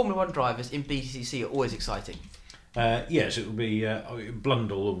Formula One drivers in BTCC are always exciting. Yes, it will be.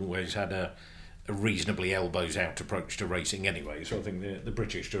 Blundell always had a reasonably elbows out approach to racing anyway, so I think the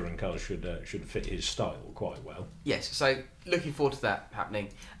British touring cars should fit his style quite well. Yes, so looking forward to that happening.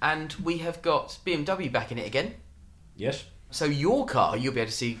 And we have got BMW back in it again. Yes. So your car you'll be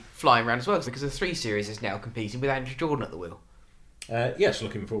able to see flying around as well, because the 3 Series is now competing with Andrew Jordan at the wheel. Yes,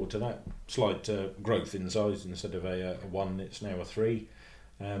 looking forward to that. Slight growth in size. Instead of a 1, it's now a 3.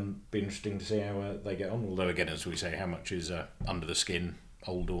 Be interesting to see how they get on, although again, as we say, how much is under the skin,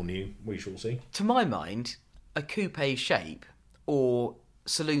 old or new, we shall see. To my mind, a coupe shape or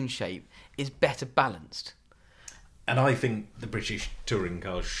saloon shape is better balanced. And I think the British touring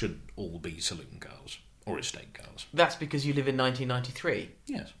cars should all be saloon cars or estate cars. That's because you live in 1993.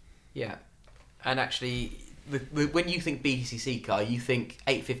 Yes. Yeah. And actually, when you think BTCC car, you think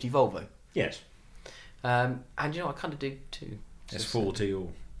 850 Volvo. Yes. And I kind of do too. S40 or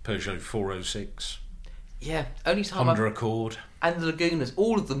Peugeot 406. Yeah, only time Honda Accord. And the Lagunas,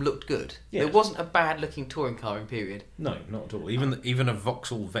 all of them looked good. Yes. There wasn't a bad-looking touring car in period. No, not at all. Even a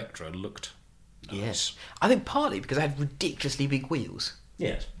Vauxhall Vectra looked nice. Yes. I think partly because they had ridiculously big wheels.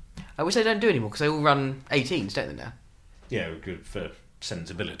 Yes. Which they don't do anymore, because they all run 18s, don't they now? Yeah, good for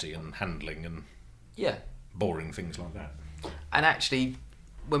sensibility and handling and boring things like that. And actually,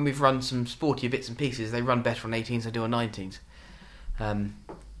 when we've run some sportier bits and pieces, they run better on 18s than they do on 19s.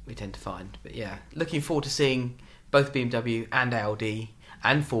 We tend to find. But yeah, looking forward to seeing both BMW and Audi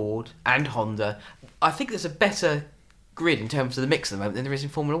and Ford and Honda. I think there's a better grid in terms of the mix at the moment than there is in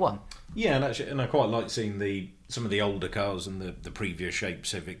Formula One. Yeah, and I quite like seeing some of the older cars and the previous shape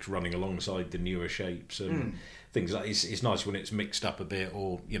Civics running alongside the newer shapes and things like that. It's nice when it's mixed up a bit,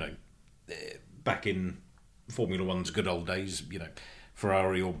 or back in Formula One's good old days,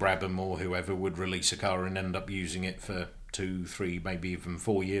 Ferrari or Brabham or whoever would release a car and end up using it for 2, 3, maybe even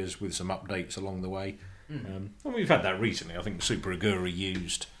 4 years with some updates along the way. And we've had that recently. I think Super Aguri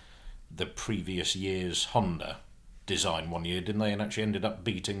used the previous year's Honda design one year, didn't they? And actually ended up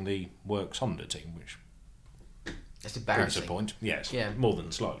beating the Works Honda team, which That's proves a embarrassing. point. Yes, Yeah. more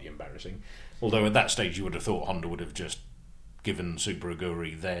than slightly embarrassing. Although at that stage you would have thought Honda would have just given Super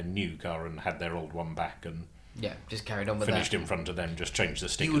Aguri their new car and had their old one back and Yeah, just carried on with finished that. in front of them, just changed the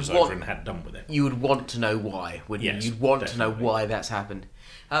would stickers want- over and had done with it. You would want to know why, wouldn't Yes, you? You'd want to know definitely. why that's happened.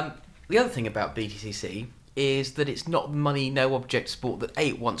 The other thing about BTCC is that it's not the money, no object sport that A,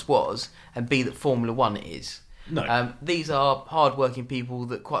 it once was, and B, that Formula One is. No. These are hard-working people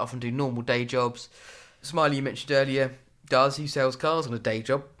that quite often do normal day jobs. Smiley, you mentioned earlier, he sells cars on a day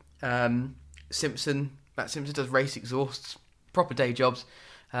job. Matt Simpson does race exhausts, proper day jobs,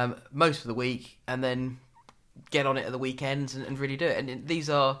 most of the week, and then get on it at the weekends and really do it. And these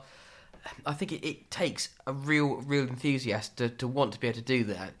are, I think it takes a real enthusiast to want to be able to do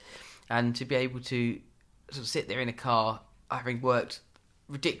that, and to be able to sort of sit there in a car having worked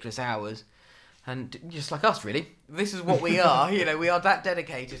ridiculous hours, and just like us, really. This is what we are. We are that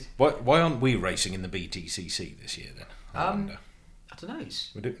dedicated. Why aren't we racing in the BTCC this year then? I wonder. I don't know.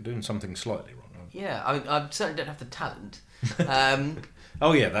 We're doing something slightly wrong. Aren't we? Yeah, I mean, I certainly don't have the talent.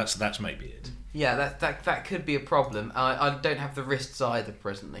 Oh yeah, that's maybe it. Yeah, that could be a problem. I don't have the wrists either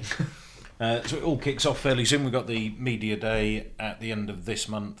presently. So it all kicks off fairly soon. We've got the media day at the end of this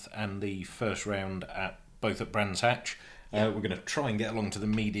month and the first round both at Brands Hatch. We're going to try and get along to the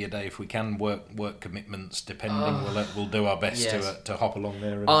media day if we can. Work commitments depending. We'll do our best yes. to hop along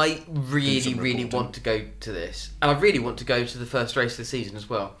there. And I do really some reporting. want to go to this, and I really want to go to the first race of the season as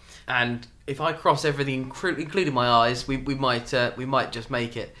well. And if I cross everything, including my eyes, we might just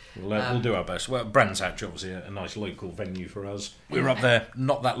make it. We'll do our best. Well, Brands Hatch, obviously, a nice local venue for us. We were up there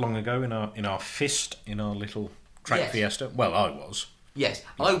not that long ago in our fist in our little track Yes. fiesta. Well, I was. Yes,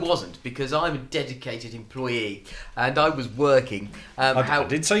 I wasn't, because I'm a dedicated employee and I was working. I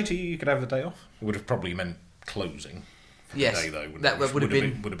did say to you could have the day off. It would have probably meant closing for Yes, the day, though. Wouldn't that it? would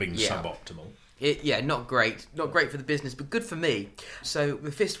have been yeah. suboptimal. Not great for the business, but good for me. So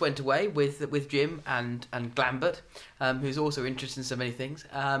the fist went away with Jim and Glambert, who's also interested in so many things,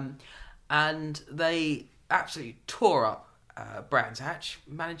 and they absolutely tore up Brands Hatch,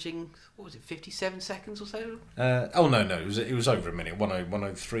 managing 57 seconds or so. No, it was over a minute.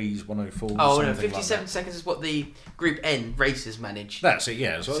 103s, 104s. Oh no, something 57 like seconds is what the Group N races manage. That's it.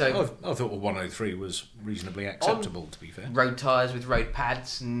 Yeah. So So- I thought 103 was reasonably acceptable. To be fair. Road tyres with road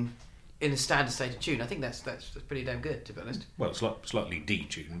pads and in a standard state of tune. I think that's pretty damn good, to be honest. Well, slightly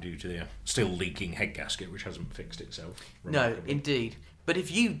detuned due to the still leaking head gasket, which hasn't fixed itself. No, remarkably. indeed. But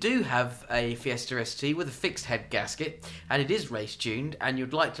if you do have a Fiesta ST with a fixed head gasket and it is race tuned and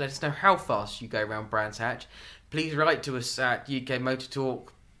you'd like to let us know how fast you go around Brands Hatch, please write to us at UK Motor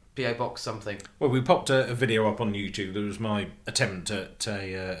Talk, PO Box something. Well, we popped a video up on YouTube. There was my attempt at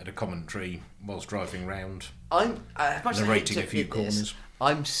a commentary whilst driving round. I'm as much as I hate Narrating to a few admit this, corners.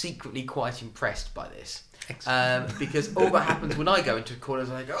 I'm secretly quite impressed by this. Because all that happens when I go into a corner is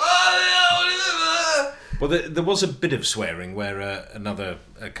I go, "Oh!" Well, there was a bit of swearing where another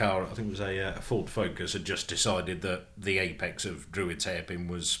car, I think it was a Ford Focus, had just decided that the apex of Druid's Hairpin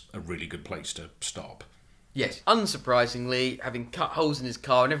was a really good place to stop. Yes, unsurprisingly, having cut holes in his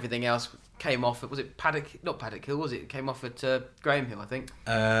car and everything else, came off at, was it Paddock, not Paddock Hill, was it? It came off at Graham Hill, I think.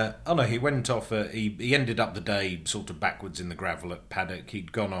 No, he went off, he ended up the day sort of backwards in the gravel at Paddock.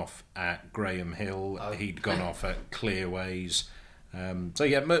 He'd gone off at Graham Hill, he'd gone off at Clearways. So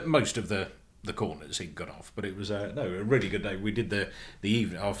yeah, most of the corners he'd got off, but it was a really good day. We did the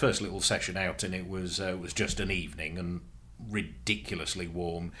evening, our first little session out, and it was just an evening and ridiculously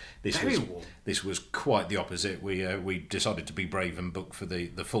warm. Very warm. This was quite the opposite. We decided to be brave and book for the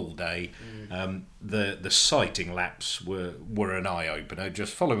full day. The sighting laps were an eye opener.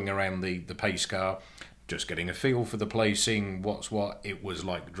 Just following around the pace car, just getting a feel for the place, seeing what's what. It was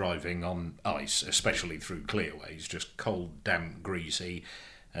like driving on ice, especially through Clearways, just cold, damp, greasy.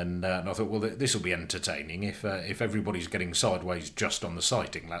 And I thought, well, this will be entertaining. If everybody's getting sideways just on the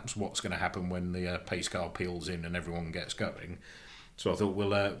sighting laps, what's going to happen when the pace car peels in and everyone gets going? So I thought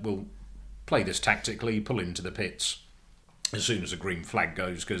we'll play this tactically, pull into the pits as soon as a green flag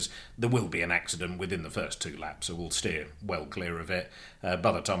goes, because there will be an accident within the first 2 laps, so we'll steer well clear of it.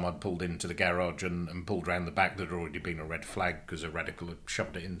 By the time I'd pulled into the garage and pulled round the back, there'd already been a red flag because a radical had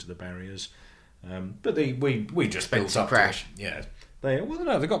shoved it into the barriers. But we just built up crash. to it. Yeah. They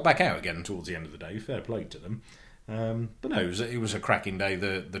got back out again towards the end of the day. Fair play to them. But no, it was a cracking day.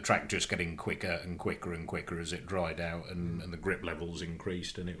 The track just getting quicker and quicker and quicker as it dried out and the grip levels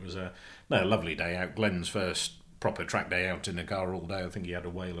increased, and it was a lovely day out. Glenn's first proper track day out in a car all day. I think he had a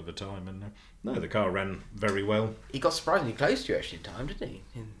whale of a time, and no, the car ran very well. He got surprisingly close to you actually in time, didn't he?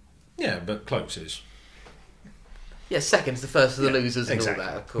 Yeah, but close is. Yeah, second's the first of the losers and exactly.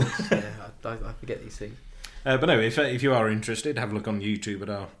 all that, of course. Yeah, I forget these things. But no, if you are interested, have a look on YouTube at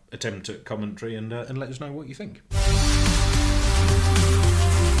our attempt at commentary and let us know what you think.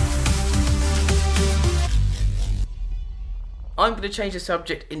 I'm going to change the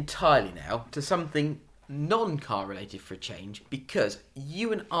subject entirely now to something non-car related for a change, because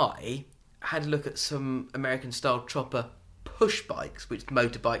you and I had a look at some American-style chopper push bikes, with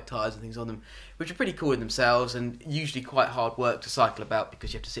motorbike tyres and things on them, which are pretty cool in themselves and usually quite hard work to cycle about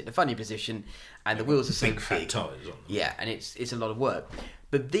because you have to sit in a funny position and the wheels are so big fat tyres on them. Yeah, and it's a lot of work.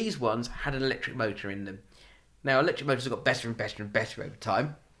 But these ones had an electric motor in them. Now, electric motors have got better and better and better over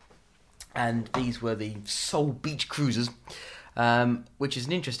time, and these were the Soul Beach Cruisers, which is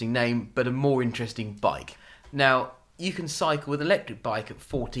an interesting name, but a more interesting bike. Now, you can cycle with an electric bike at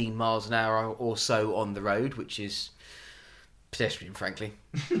 14 miles an hour or so on the road, which is pedestrian, frankly.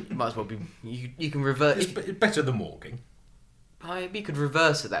 It might as well be. You can reverse. It's better than walking. You could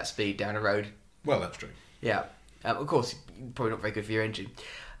reverse at that speed down a road. Well, that's true. Yeah. Of course, probably not very good for your engine.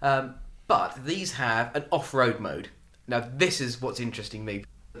 But these have an off-road mode. Now, this is what's interesting me.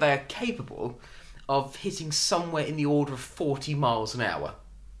 They are capable of hitting somewhere in the order of 40 miles an hour.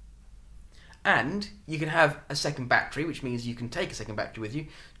 And you can have a second battery, which means you can take a second battery with you,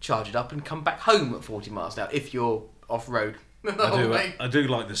 charge it up, and come back home at 40 miles an hour if you're off-road. I do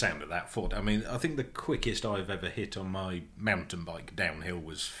like the sound of that Ford. I mean, I think the quickest I've ever hit on my mountain bike downhill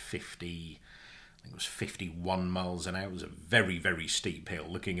was 51 miles an hour. It was a very, very steep hill.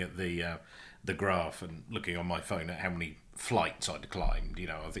 Looking at the graph and looking on my phone at how many flights I'd climbed,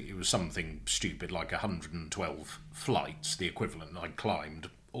 I think it was something stupid like 112 flights, the equivalent I'd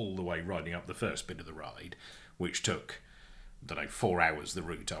climbed all the way riding up the first bit of the ride, which took, 4 hours the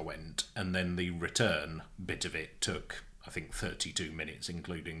route I went, and then the return bit of it took, I think, 32 minutes,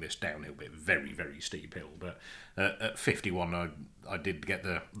 including this downhill bit. Very, very steep hill. But at 51, I did get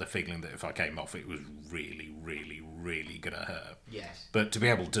the feeling that if I came off, it was really, really, really going to hurt. Yes. But to be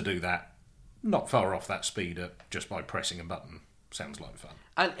able to do that, not far off that speed just by pressing a button, sounds like fun.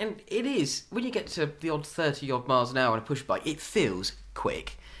 And it is, when you get to the odd 30-odd miles an hour on a push bike, it feels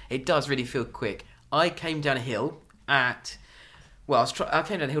quick. It does really feel quick. I came down a hill at... Well, I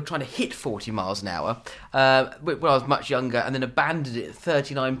came down the hill trying to hit 40 miles an hour when I was much younger, and then abandoned it at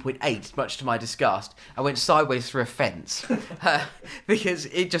 39.8, much to my disgust. I went sideways through a fence because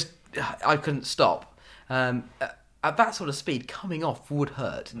I couldn't stop. At that sort of speed, coming off would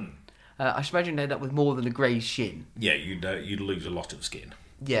hurt. I should imagine you'd end up with more than a grazed shin. Yeah, you'd lose a lot of skin.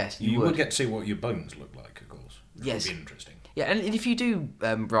 Yes, you would get to see what your bones look like, of course. Yes. Would be interesting. Yeah, and if you do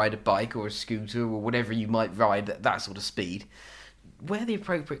ride a bike or a scooter or whatever you might ride at that sort of speed, wear the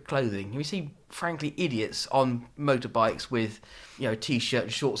appropriate clothing. We see, frankly, idiots on motorbikes with, t-shirt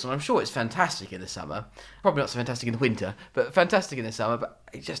and shorts on. I'm sure it's fantastic in the summer. Probably not so fantastic in the winter, but fantastic in the summer. But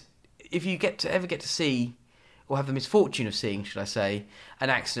it just, if you ever get to see, or have the misfortune of seeing, should I say, an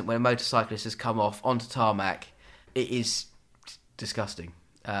accident when a motorcyclist has come off onto tarmac, it is disgusting.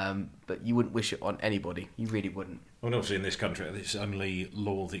 But you wouldn't wish it on anybody. You really wouldn't. Well, obviously in this country, it's only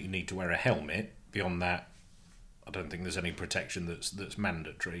law that you need to wear a helmet. Beyond that, I don't think there's any protection that's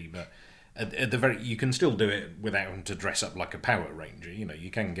mandatory, but at the you can still do it without having to dress up like a Power Ranger.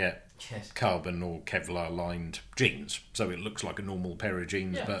 You can get carbon or Kevlar lined jeans, so it looks like a normal pair of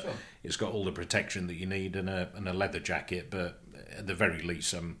jeans, but sure. It's got all the protection that you need and a leather jacket, but at the very least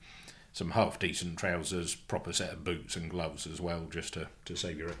some half decent trousers, proper set of boots and gloves as well, just to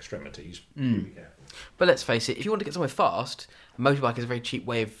save your extremities. Be careful. But let's face it, if you want to get somewhere fast, a motorbike is a very cheap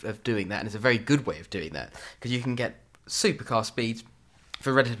way of doing that, and it's a very good way of doing that, because you can get supercar speeds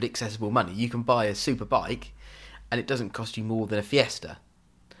for relatively accessible money. You can buy a super bike, and it doesn't cost you more than a Fiesta.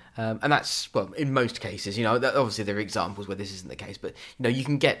 And that's, well, in most cases, obviously there are examples where this isn't the case, but, you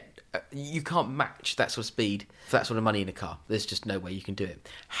can get, you can't match that sort of speed for that sort of money in a car. There's just no way you can do it.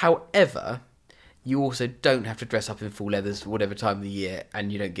 However, you also don't have to dress up in full leathers for whatever time of the year,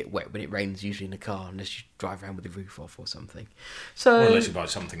 and you don't get wet when it rains, usually in a car, unless you drive around with the roof off or something. So, or unless you buy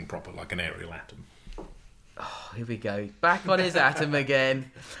something proper like an Ariel Atom. Oh, here we go. Back on his Atom again.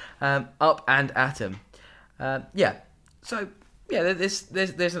 Up and Atom. Yeah. So, yeah,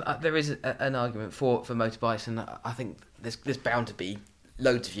 there is an argument for motorbikes, and I think there's bound to be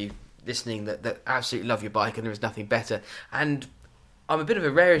loads of you listening that absolutely love your bike, and there is nothing better. And I'm a bit of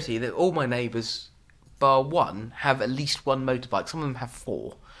a rarity that all my neighbours, bar one, have at least one motorbike. Some of them have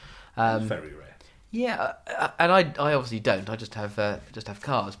four. Very rare. Yeah, and I obviously don't. I just have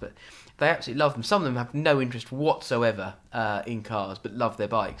cars, but they absolutely love them. Some of them have no interest whatsoever in cars, but love their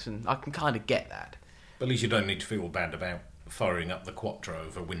bikes, and I can kind of get that. But at least you don't need to feel bad about firing up the Quattro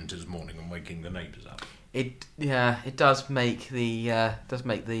over winter's morning and waking the neighbours up. It does make the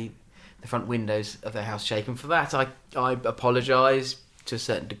front windows of their house shake, and for that I apologise to a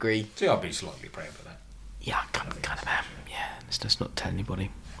certain degree. See, I'll be slightly proud of that. Yeah, I kind of am. Yeah, let's just not tell anybody.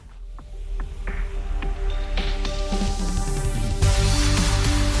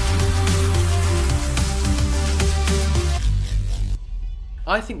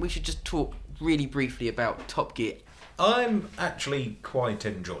 I think we should just talk really briefly about Top Gear. I'm actually quite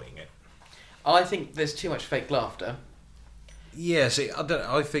enjoying it. I think there's too much fake laughter. Yeah, see,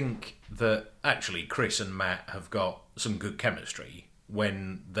 I think that actually Chris and Matt have got some good chemistry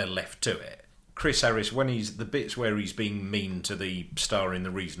when they're left to it. Chris Harris, when he's the bits where he's being mean to the star in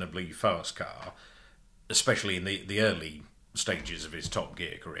the reasonably fast car, especially in the early stages of his Top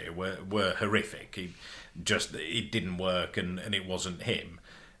Gear career, were horrific. It didn't work, and it wasn't him.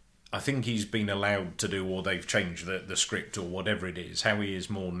 I think he's been allowed to do, or they've changed the script or whatever it is. How he is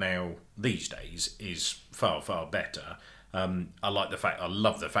more now these days is far, far better. I love the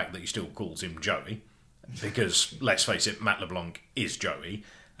fact that he still calls him Joey, because let's face it, Matt LeBlanc is Joey.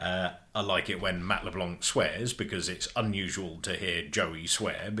 I like it when Matt LeBlanc swears, because it's unusual to hear Joey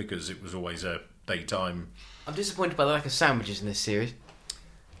swear, because it was always a daytime. I'm disappointed by the lack of sandwiches in this series.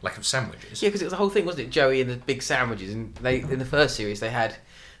 Lack of sandwiches? Yeah, because it was the whole thing, wasn't it? Joey and the big sandwiches, and in the first series they had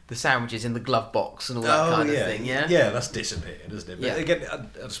the sandwiches in the glove box and all that kind of thing. Yeah, yeah, that's disappeared, isn't it? But yeah. Again,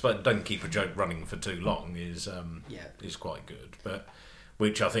 I suppose don't keep a joke running for too long is quite good. But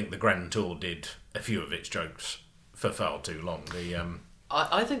which I think the Grand Tour did a few of its jokes for far too long.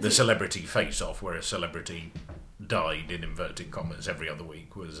 I think the celebrity face-off, where a celebrity died in inverted commas every other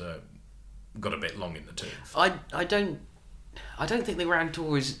week, was got a bit long in the tooth. I don't think the Grand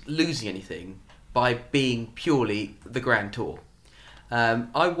Tour is losing anything by being purely the Grand Tour.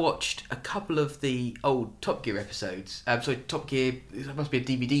 I watched a couple of the old Top Gear episodes. Top Gear, it must be a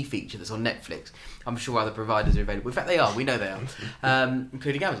DVD feature that's on Netflix. I'm sure other providers are available. In fact, they are. We know they are,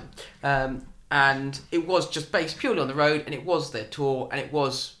 including Amazon. And it was just based purely on the road, and it was their tour, and it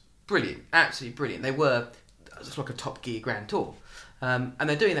was brilliant, absolutely brilliant. They were just like a Top Gear Grand Tour. And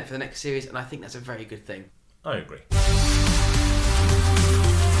they're doing that for the next series, and I think that's a very good thing. I agree.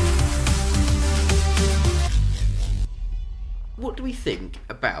 What do we think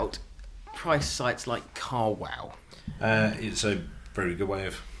about price sites like CarWow? It's a very good way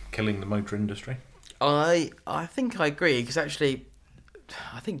of killing the motor industry. I think I agree, because actually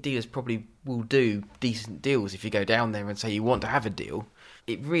I think dealers probably will do decent deals if you go down there and say you want to have a deal.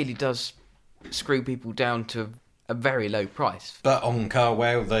 It really does screw people down to a very low price. But on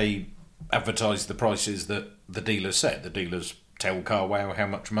CarWow, they advertise the prices that the dealers set. The dealers tell CarWow how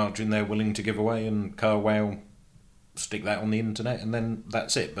much margin they're willing to give away, and CarWow stick that on the internet, and then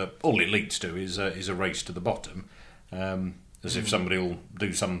that's it. But all it leads to is a race to the bottom, as if somebody will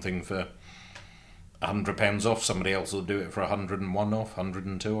do something for £100 off, somebody else will do it for 101 off,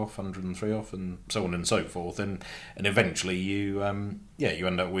 102 off, 103 off, and so on and so forth, and eventually you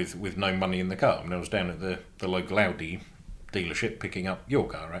end up with no money in the car. I mean, I was down at the local Audi dealership picking up your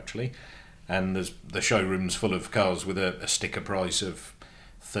car actually, and there's the showroom's full of cars with a sticker price of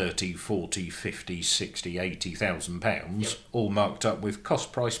 30, 40, 50, 60, 80,000 pounds, all marked up with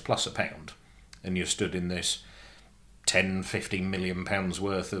cost price plus £1, and you're stood in this 10, 15 million pounds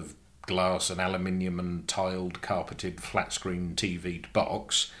worth of glass and aluminium and tiled, carpeted, flat screen TV'd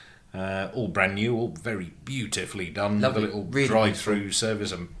box, all brand new, all very beautifully done. Lovely. With a little Really drive-through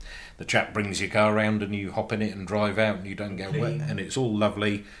service, and the chap brings your car around and you hop in it and drive out and you don't get wet, and it's all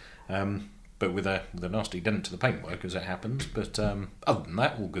lovely. But with a nasty dent to the paintwork as it happens. But other than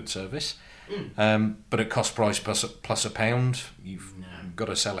that, all good service. But at cost price plus £1, you've got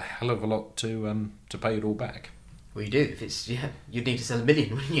to sell a hell of a lot to pay it all back. Well, you do. If it's you'd need to sell 1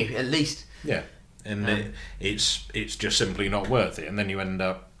 million, wouldn't you? At least. Yeah, and it's just simply not worth it. And then you end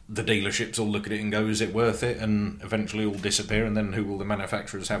up, the dealerships all look at it and go, "Is it worth it?" And eventually all disappear. And then who will the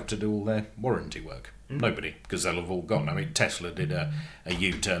manufacturers have to do all their warranty work? Nobody, because they'll have all gone. I mean, Tesla did a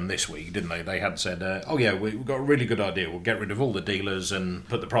U-turn this week, didn't they? They had said, we've got a really good idea. We'll get rid of all the dealers and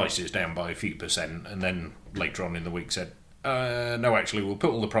put the prices down by a few percent. And then later on in the week said, no, actually, we'll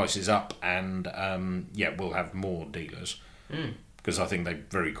put all the prices up and, we'll have more dealers. Because I think they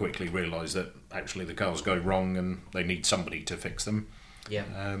very quickly realised that actually the cars go wrong and they need somebody to fix them.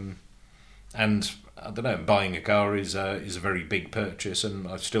 Yeah. And I don't know, buying a car is a very big purchase, and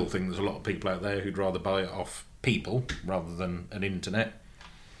I still think there's a lot of people out there who'd rather buy it off people rather than an internet.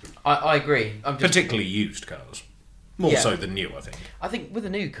 I agree. Particularly used cars. More so than new, I think. I think with a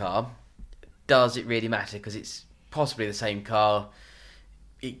new car, does it really matter? Because it's possibly the same car.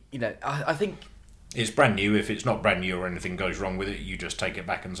 I think... It's brand new. If it's not brand new or anything goes wrong with it, you just take it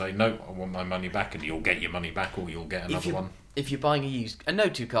back and say, no, I want my money back, and you'll get your money back or you'll get another one. If you're buying a used... And no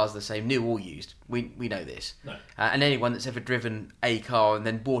two cars are the same, new or used. We know this. No. And anyone that's ever driven a car and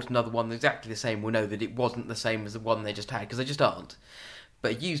then bought another one exactly the same will know that it wasn't the same as the one they just had, because they just aren't.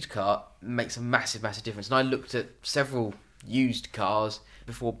 But a used car makes a massive, massive difference. And I looked at several used cars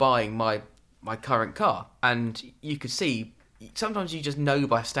before buying my current car. And you could see... Sometimes you just know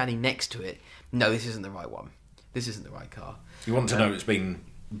by standing next to it, no, this isn't the right one. This isn't the right car. You want to know it's been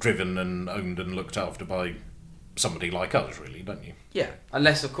driven and owned and looked after by somebody like us, really, don't you? Yeah,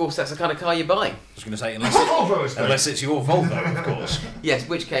 unless, of course, that's the kind of car you're buying. I was going to say, unless it's your Volvo, of course. Yes, in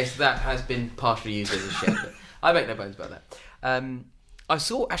which case that has been partially used as a shed. But I make no bones about that. I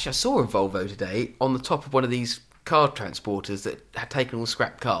saw a Volvo today on the top of one of these car transporters that had taken all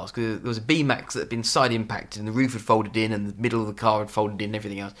scrap cars, because there was a B-Max that had been side impacted and the roof had folded in and the middle of the car had folded in and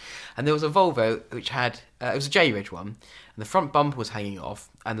everything else. And there was a Volvo which had, it was a J-Reg one, and the front bumper was hanging off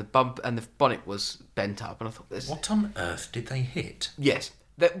and the bonnet was bent up. And I thought, what on earth did they hit? Yes,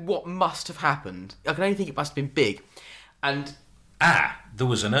 what must have happened? I can only think it must have been big. And there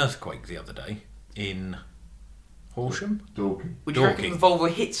was an earthquake the other day in Horsham? Dorking. Would you reckon the Volvo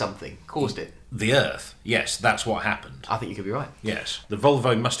hit something, caused it? The earth, yes, that's what happened. I think you could be right. Yes, the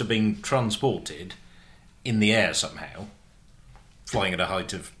Volvo must have been transported in the air somehow, flying at a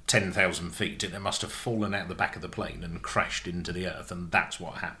height of 10,000 feet, and it must have fallen out the back of the plane and crashed into the earth, and that's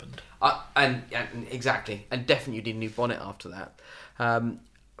what happened. And exactly, and definitely you need a new bonnet after that.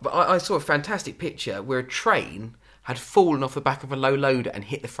 But I saw a fantastic picture where a train had fallen off the back of a low loader and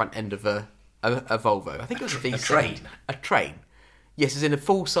hit the front end of a Volvo. I think it was a V7. A train? A train. Yes, as in a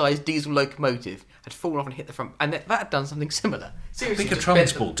full-size diesel locomotive had fallen off and hit the front, and that had done something similar. Seriously, How big a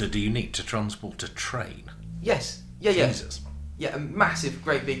transporter do you need to transport a train? Yes. Yeah. Jesus. Yeah, a massive,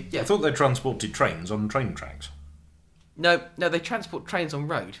 great big... Yeah. I thought they transported trains on train tracks. No, they transport trains on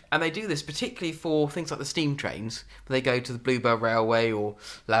road. And they do this particularly for things like the steam trains, where they go to the Bluebell Railway or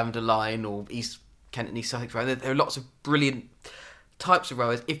Lavender Line or East Kent and East Sussex Railway. There are lots of brilliant types of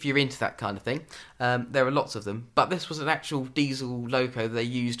railways if you're into that kind of thing. There are lots of them. But this was an actual diesel loco they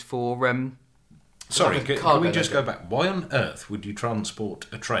used for... Sorry, can we just go back? Why on earth would you transport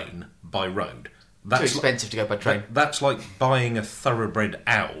a train by road? Too expensive to go by train. That's like buying a thoroughbred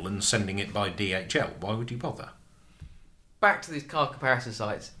owl and sending it by DHL. Why would you bother? Back to these car comparison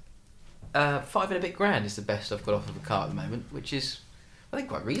sites. $5 and a bit grand is the best I've got off of a car at the moment, which is, I think,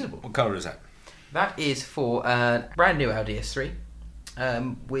 quite reasonable. What car is that? That is for a brand new Audi S3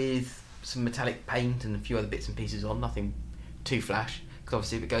 with some metallic paint and a few other bits and pieces on, nothing too flash, because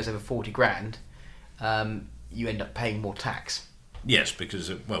obviously if it goes over 40 grand, you end up paying more tax. Yes, because,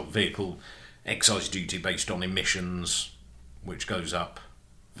 vehicle excise duty based on emissions, which goes up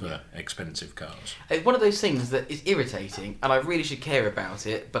for expensive cars. It's one of those things that is irritating, and I really should care about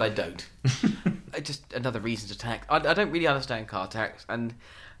it, but I don't. Just another reason to tax. I don't really understand car tax, and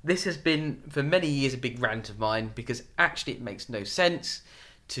this has been, for many years, a big rant of mine, because actually it makes no sense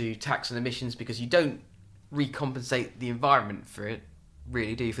to tax on emissions, because you don't recompensate the environment for it,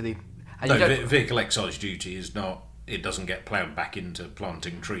 really, do you? Vehicle excise duty is not... It doesn't get ploughed back into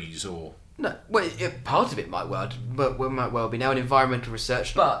planting trees or... No, well, part of it might well be now in environmental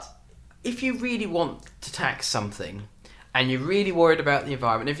research. But if you really want to tax something, and you're really worried about the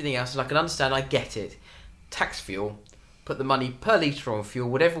environment and everything else, and I can understand, I get it, tax fuel, put the money per litre on fuel,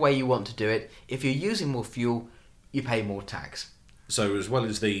 whatever way you want to do it. If you're using more fuel, you pay more tax. So as well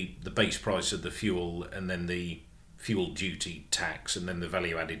as the base price of the fuel, and then the fuel duty tax, and then the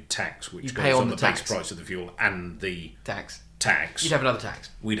value-added tax, which goes on the base price of the fuel and the tax. You'd have another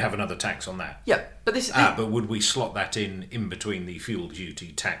tax. We'd have another tax on that. Yeah, but this... but would we slot that in between the fuel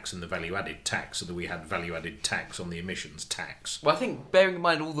duty tax and the value-added tax, so that we had value-added tax on the emissions tax? Well, I think, bearing in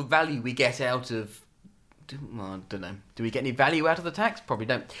mind all the value we get out of... I don't know. Do we get any value out of the tax? Probably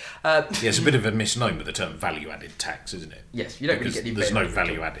don't. It's a bit of a misnomer, the term value-added tax, isn't it? Yes, you don't really get any there's no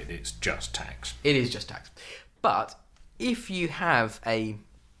value added, it's just tax. It is just tax. But if you have a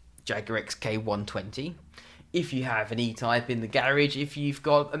Jaguar XK120, if you have an E-Type in the garage, if you've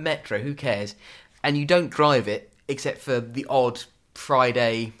got a Metro, who cares? And you don't drive it, except for the odd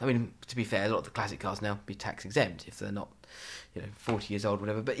Friday... I mean, to be fair, a lot of the classic cars now be tax exempt if they're not, 40 years old or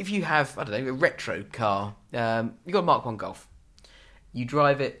whatever. But if you have, I don't know, a retro car, you've got a Mark 1 Golf. You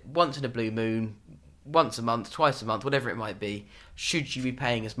drive it once in a blue moon, once a month, twice a month, whatever it might be, should you be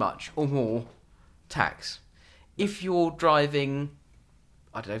paying as much or more tax? If you're driving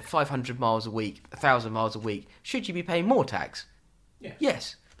I don't know, 500 miles a week, 1,000 miles a week, should you be paying more tax?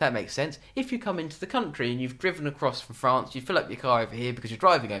 Yes, that makes sense. If you come into the country and you've driven across from France, you fill up your car over here because you're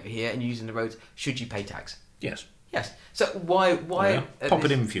driving over here and using the roads, should you pay tax? Yes. Yes. So why pop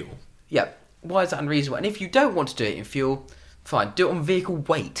it in fuel. Yeah. Why is that unreasonable? And if you don't want to do it in fuel, fine, do it on vehicle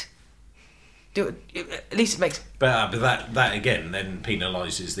weight. Do it. At least it makes. But that again then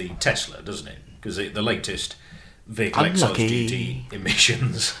penalises the Tesla, doesn't it? Because the latest vehicle excise duty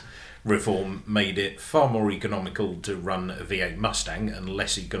emissions reform made it far more economical to run a V8 Mustang and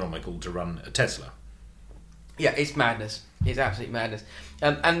less economical to run a Tesla. Yeah, it's madness. It's absolute madness.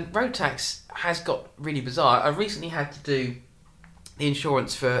 And road tax has got really bizarre. I recently had to do the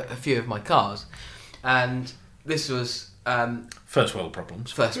insurance for a few of my cars, and this was first world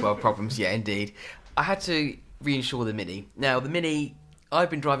problems. First world problems, yeah, indeed. I had to reinsure the Mini. Now, the Mini, I've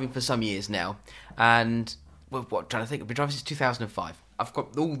been driving for some years now, and I've been driving since 2005. I've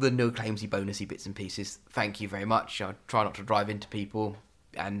got all the no claimsy bonusy bits and pieces. Thank you very much. I try not to drive into people,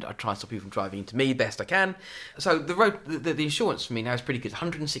 and I try and stop people from driving into me best I can. So the insurance for me now is pretty good.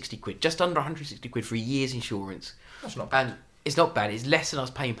 160 quid, just under 160 quid for a year's insurance. That's not bad. And it's not bad. It's less than I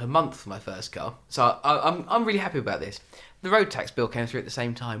was paying per month for my first car. So I'm really happy about this. The road tax bill came through at the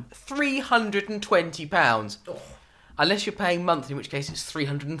same time. £320. Oh. Unless you're paying monthly, in which case it's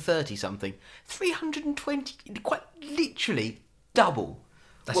 330 something. 320, quite literally double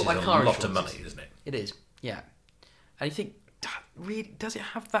what my car insurance is. That's a lot of money, isn't it? It is, yeah. And you think, really, does it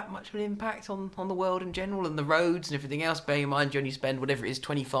have that much of an impact on the world in general and the roads and everything else? Bearing in mind you only spend whatever it is,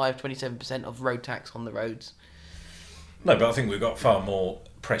 27% of road tax on the roads. No, but I think we've got far more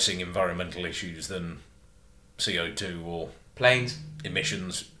pressing environmental issues than CO2 or planes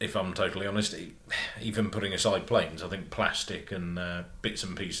emissions, if I'm totally honest. Even putting aside planes, I think plastic and bits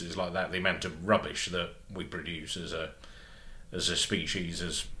and pieces like that, the amount of rubbish that we produce as a species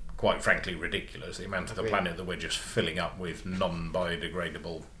is quite frankly ridiculous. The amount of the planet that we're just filling up with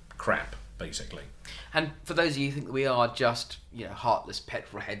non-biodegradable crap, basically. And for those of you who think that we are just, heartless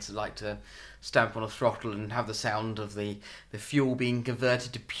petrol heads that like to stamp on a throttle and have the sound of the fuel being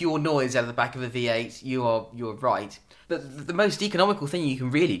converted to pure noise out of the back of a V8, you're right. But the most economical thing you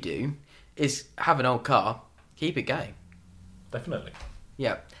can really do is have an old car, keep it going. Definitely.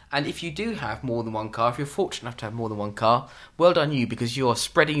 Yeah. And if you do have more than one car, if you're fortunate enough to have more than one car, well done you, because you are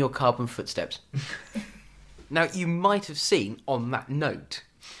spreading your carbon footsteps. Now, you might have seen on that note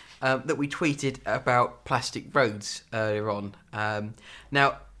that we tweeted about plastic roads earlier on.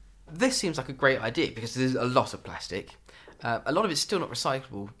 Now, this seems like a great idea because there's a lot of plastic. A lot of it's still not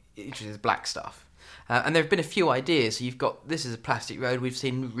recyclable, which is black stuff. And there have been a few ideas. So you've got, this is a plastic road. We've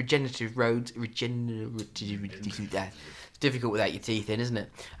seen regenerative roads. It's difficult without your teeth in, isn't it?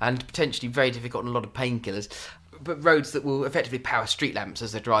 And potentially very difficult on a lot of painkillers. But roads that will effectively power street lamps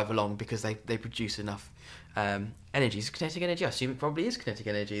as they drive along because they produce enough energy. Is it kinetic energy? I assume it probably is kinetic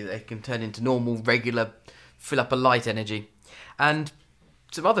energy that they can turn into normal, regular, fill up a light energy. And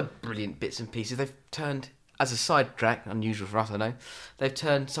some other brilliant bits and pieces. They've turned, as a sidetrack, unusual for us, I know, they've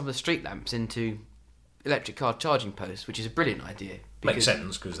turned some of the street lamps into electric car charging posts, which is a brilliant idea. Makes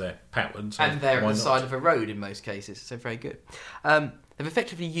sense because they're powered. So and they're on the side of a road in most cases, so very good. They've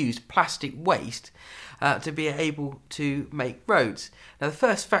effectively used plastic waste to be able to make roads. Now, the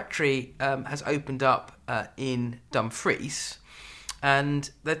first factory has opened up in Dumfries, and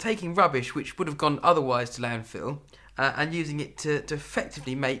they're taking rubbish which would have gone otherwise to landfill and using it to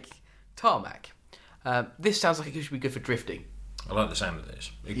effectively make tarmac. This sounds like it should be good for drifting. I like the sound of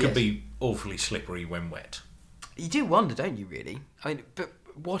this. It could be awfully slippery when wet. You do wonder, don't you, really? I mean, but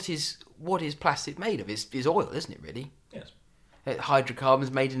what is plastic made of? It's oil, isn't it, really? Yes.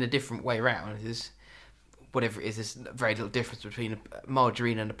 Hydrocarbons made in a different way around. There's very little difference between a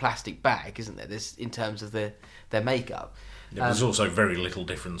margarine and a plastic bag, isn't there? There's, in terms of their makeup. Yeah, there's also very little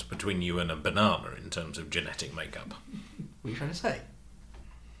difference between you and a banana in terms of genetic makeup. What are you trying to say?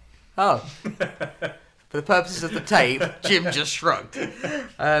 Oh. For the purposes of the tape, Jim just shrugged.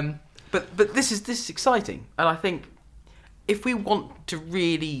 But this is exciting, and I think if we want to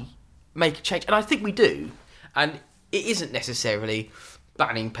really make a change, and I think we do, and it isn't necessarily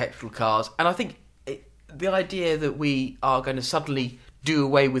banning petrol cars, and I think the idea that we are going to suddenly do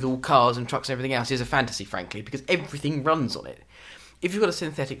away with all cars and trucks and everything else is a fantasy, frankly, because everything runs on it. If you've got a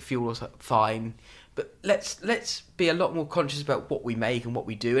synthetic fuel, fine. But let's be a lot more conscious about what we make and what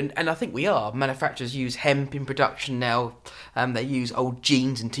we do, and I think we are. Manufacturers use hemp in production now. They use old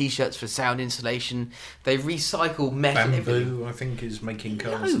jeans and T-shirts for sound insulation. They recycle metal. Bamboo, I think, is making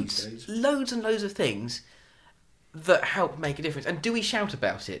cars these days. Loads and loads of things that help make a difference. And do we shout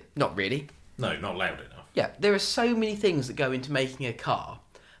about it? Not really. No, not loud enough. Yeah, there are so many things that go into making a car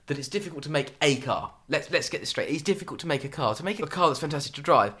that it's difficult to make a car. Let's get this straight. It's difficult to make a car. To make a car that's fantastic to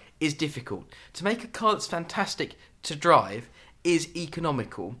drive is difficult. To make a car that's fantastic to drive is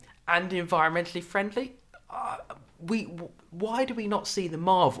economical and environmentally friendly. Why do we not see the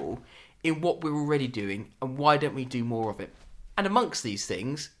marvel in what we're already doing, and why don't we do more of it? And amongst these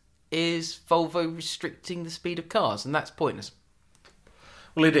things is Volvo restricting the speed of cars, and that's pointless.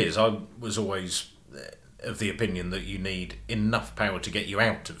 Well, it is. I was always of the opinion that you need enough power to get you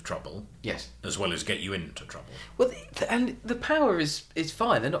out of trouble, Yes. as well as get you into trouble. Well, and the power is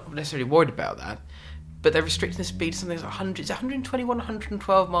fine. They're not necessarily worried about that, but they're restricting the speed to something like 100. It's 121,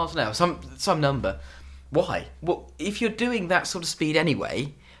 112 miles an hour. Some number. Why? Well, if you're doing that sort of speed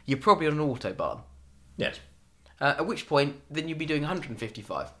anyway, you're probably on an autobahn. Yes. At which point, then you'd be doing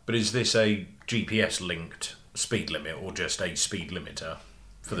 155. But is this a GPS-linked speed limit or just a speed limiter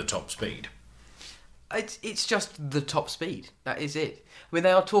for the top speed? It's just the top speed. That is it. I mean,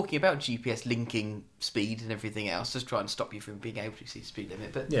 they are talking about GPS linking speed and everything else, just trying to stop you from being able to see the speed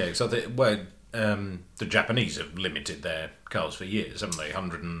limit. But Yeah, because the Japanese have limited their cars for years, haven't they?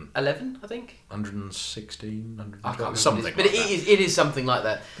 11, I think. 116, I can't 112, remember something what like it is, that. but it is something like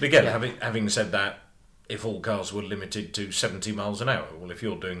that. But again, Yeah. having said that, if all cars were limited to 70 miles an hour, well, if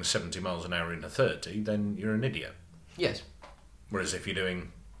you're doing 70 miles an hour in a 30, then you're an idiot. Yes. Whereas if you're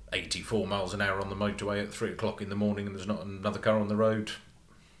doing 84 miles an hour on the motorway at 3 o'clock in the morning and there's not another car on the road,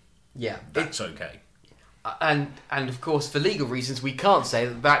 Yeah. that's okay. And of course, for legal reasons, we can't say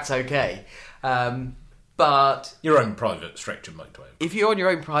that that's okay. But Your own private stretch of motorway. if you're on your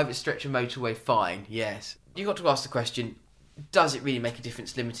own private stretch of motorway, fine, yes. You've got to ask the question, does it really make a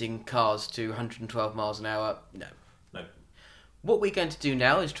difference limiting cars to 112 miles an hour? No. No. What we're going to do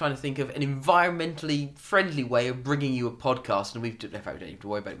now is trying to think of an environmentally friendly way of bringing you a podcast, and in fact, we don't need to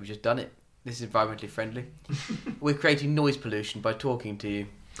worry about it, we've just done it. This is environmentally friendly. We're creating noise pollution by talking to you.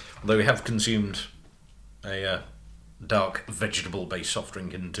 Although we have consumed a dark vegetable-based soft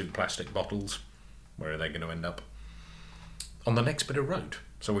drink in 2 plastic bottles. Where are they going to end up? On the next bit of road.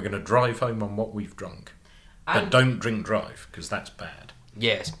 So we're going to drive home on what we've drunk. But And- don't drink drive, because that's bad.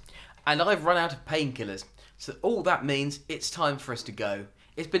 Yes. And I've run out of painkillers. So all that means it's time for us to go.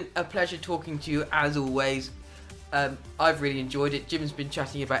 It's been a pleasure talking to you as always. I've really enjoyed it. Jim's been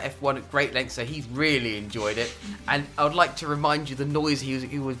chatting about F1 at great length, so he's really enjoyed it. And I would like to remind you the noise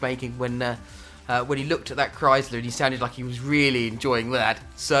he was making when he looked at that Chrysler and he sounded like he was really enjoying that.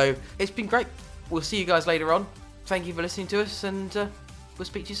 So it's been great. We'll see you guys later on. Thank you for listening to us, and we'll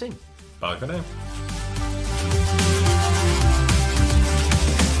speak to you soon. Bye for now.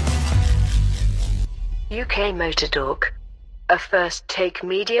 UK Motor Talk, a First Take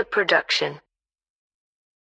Media production.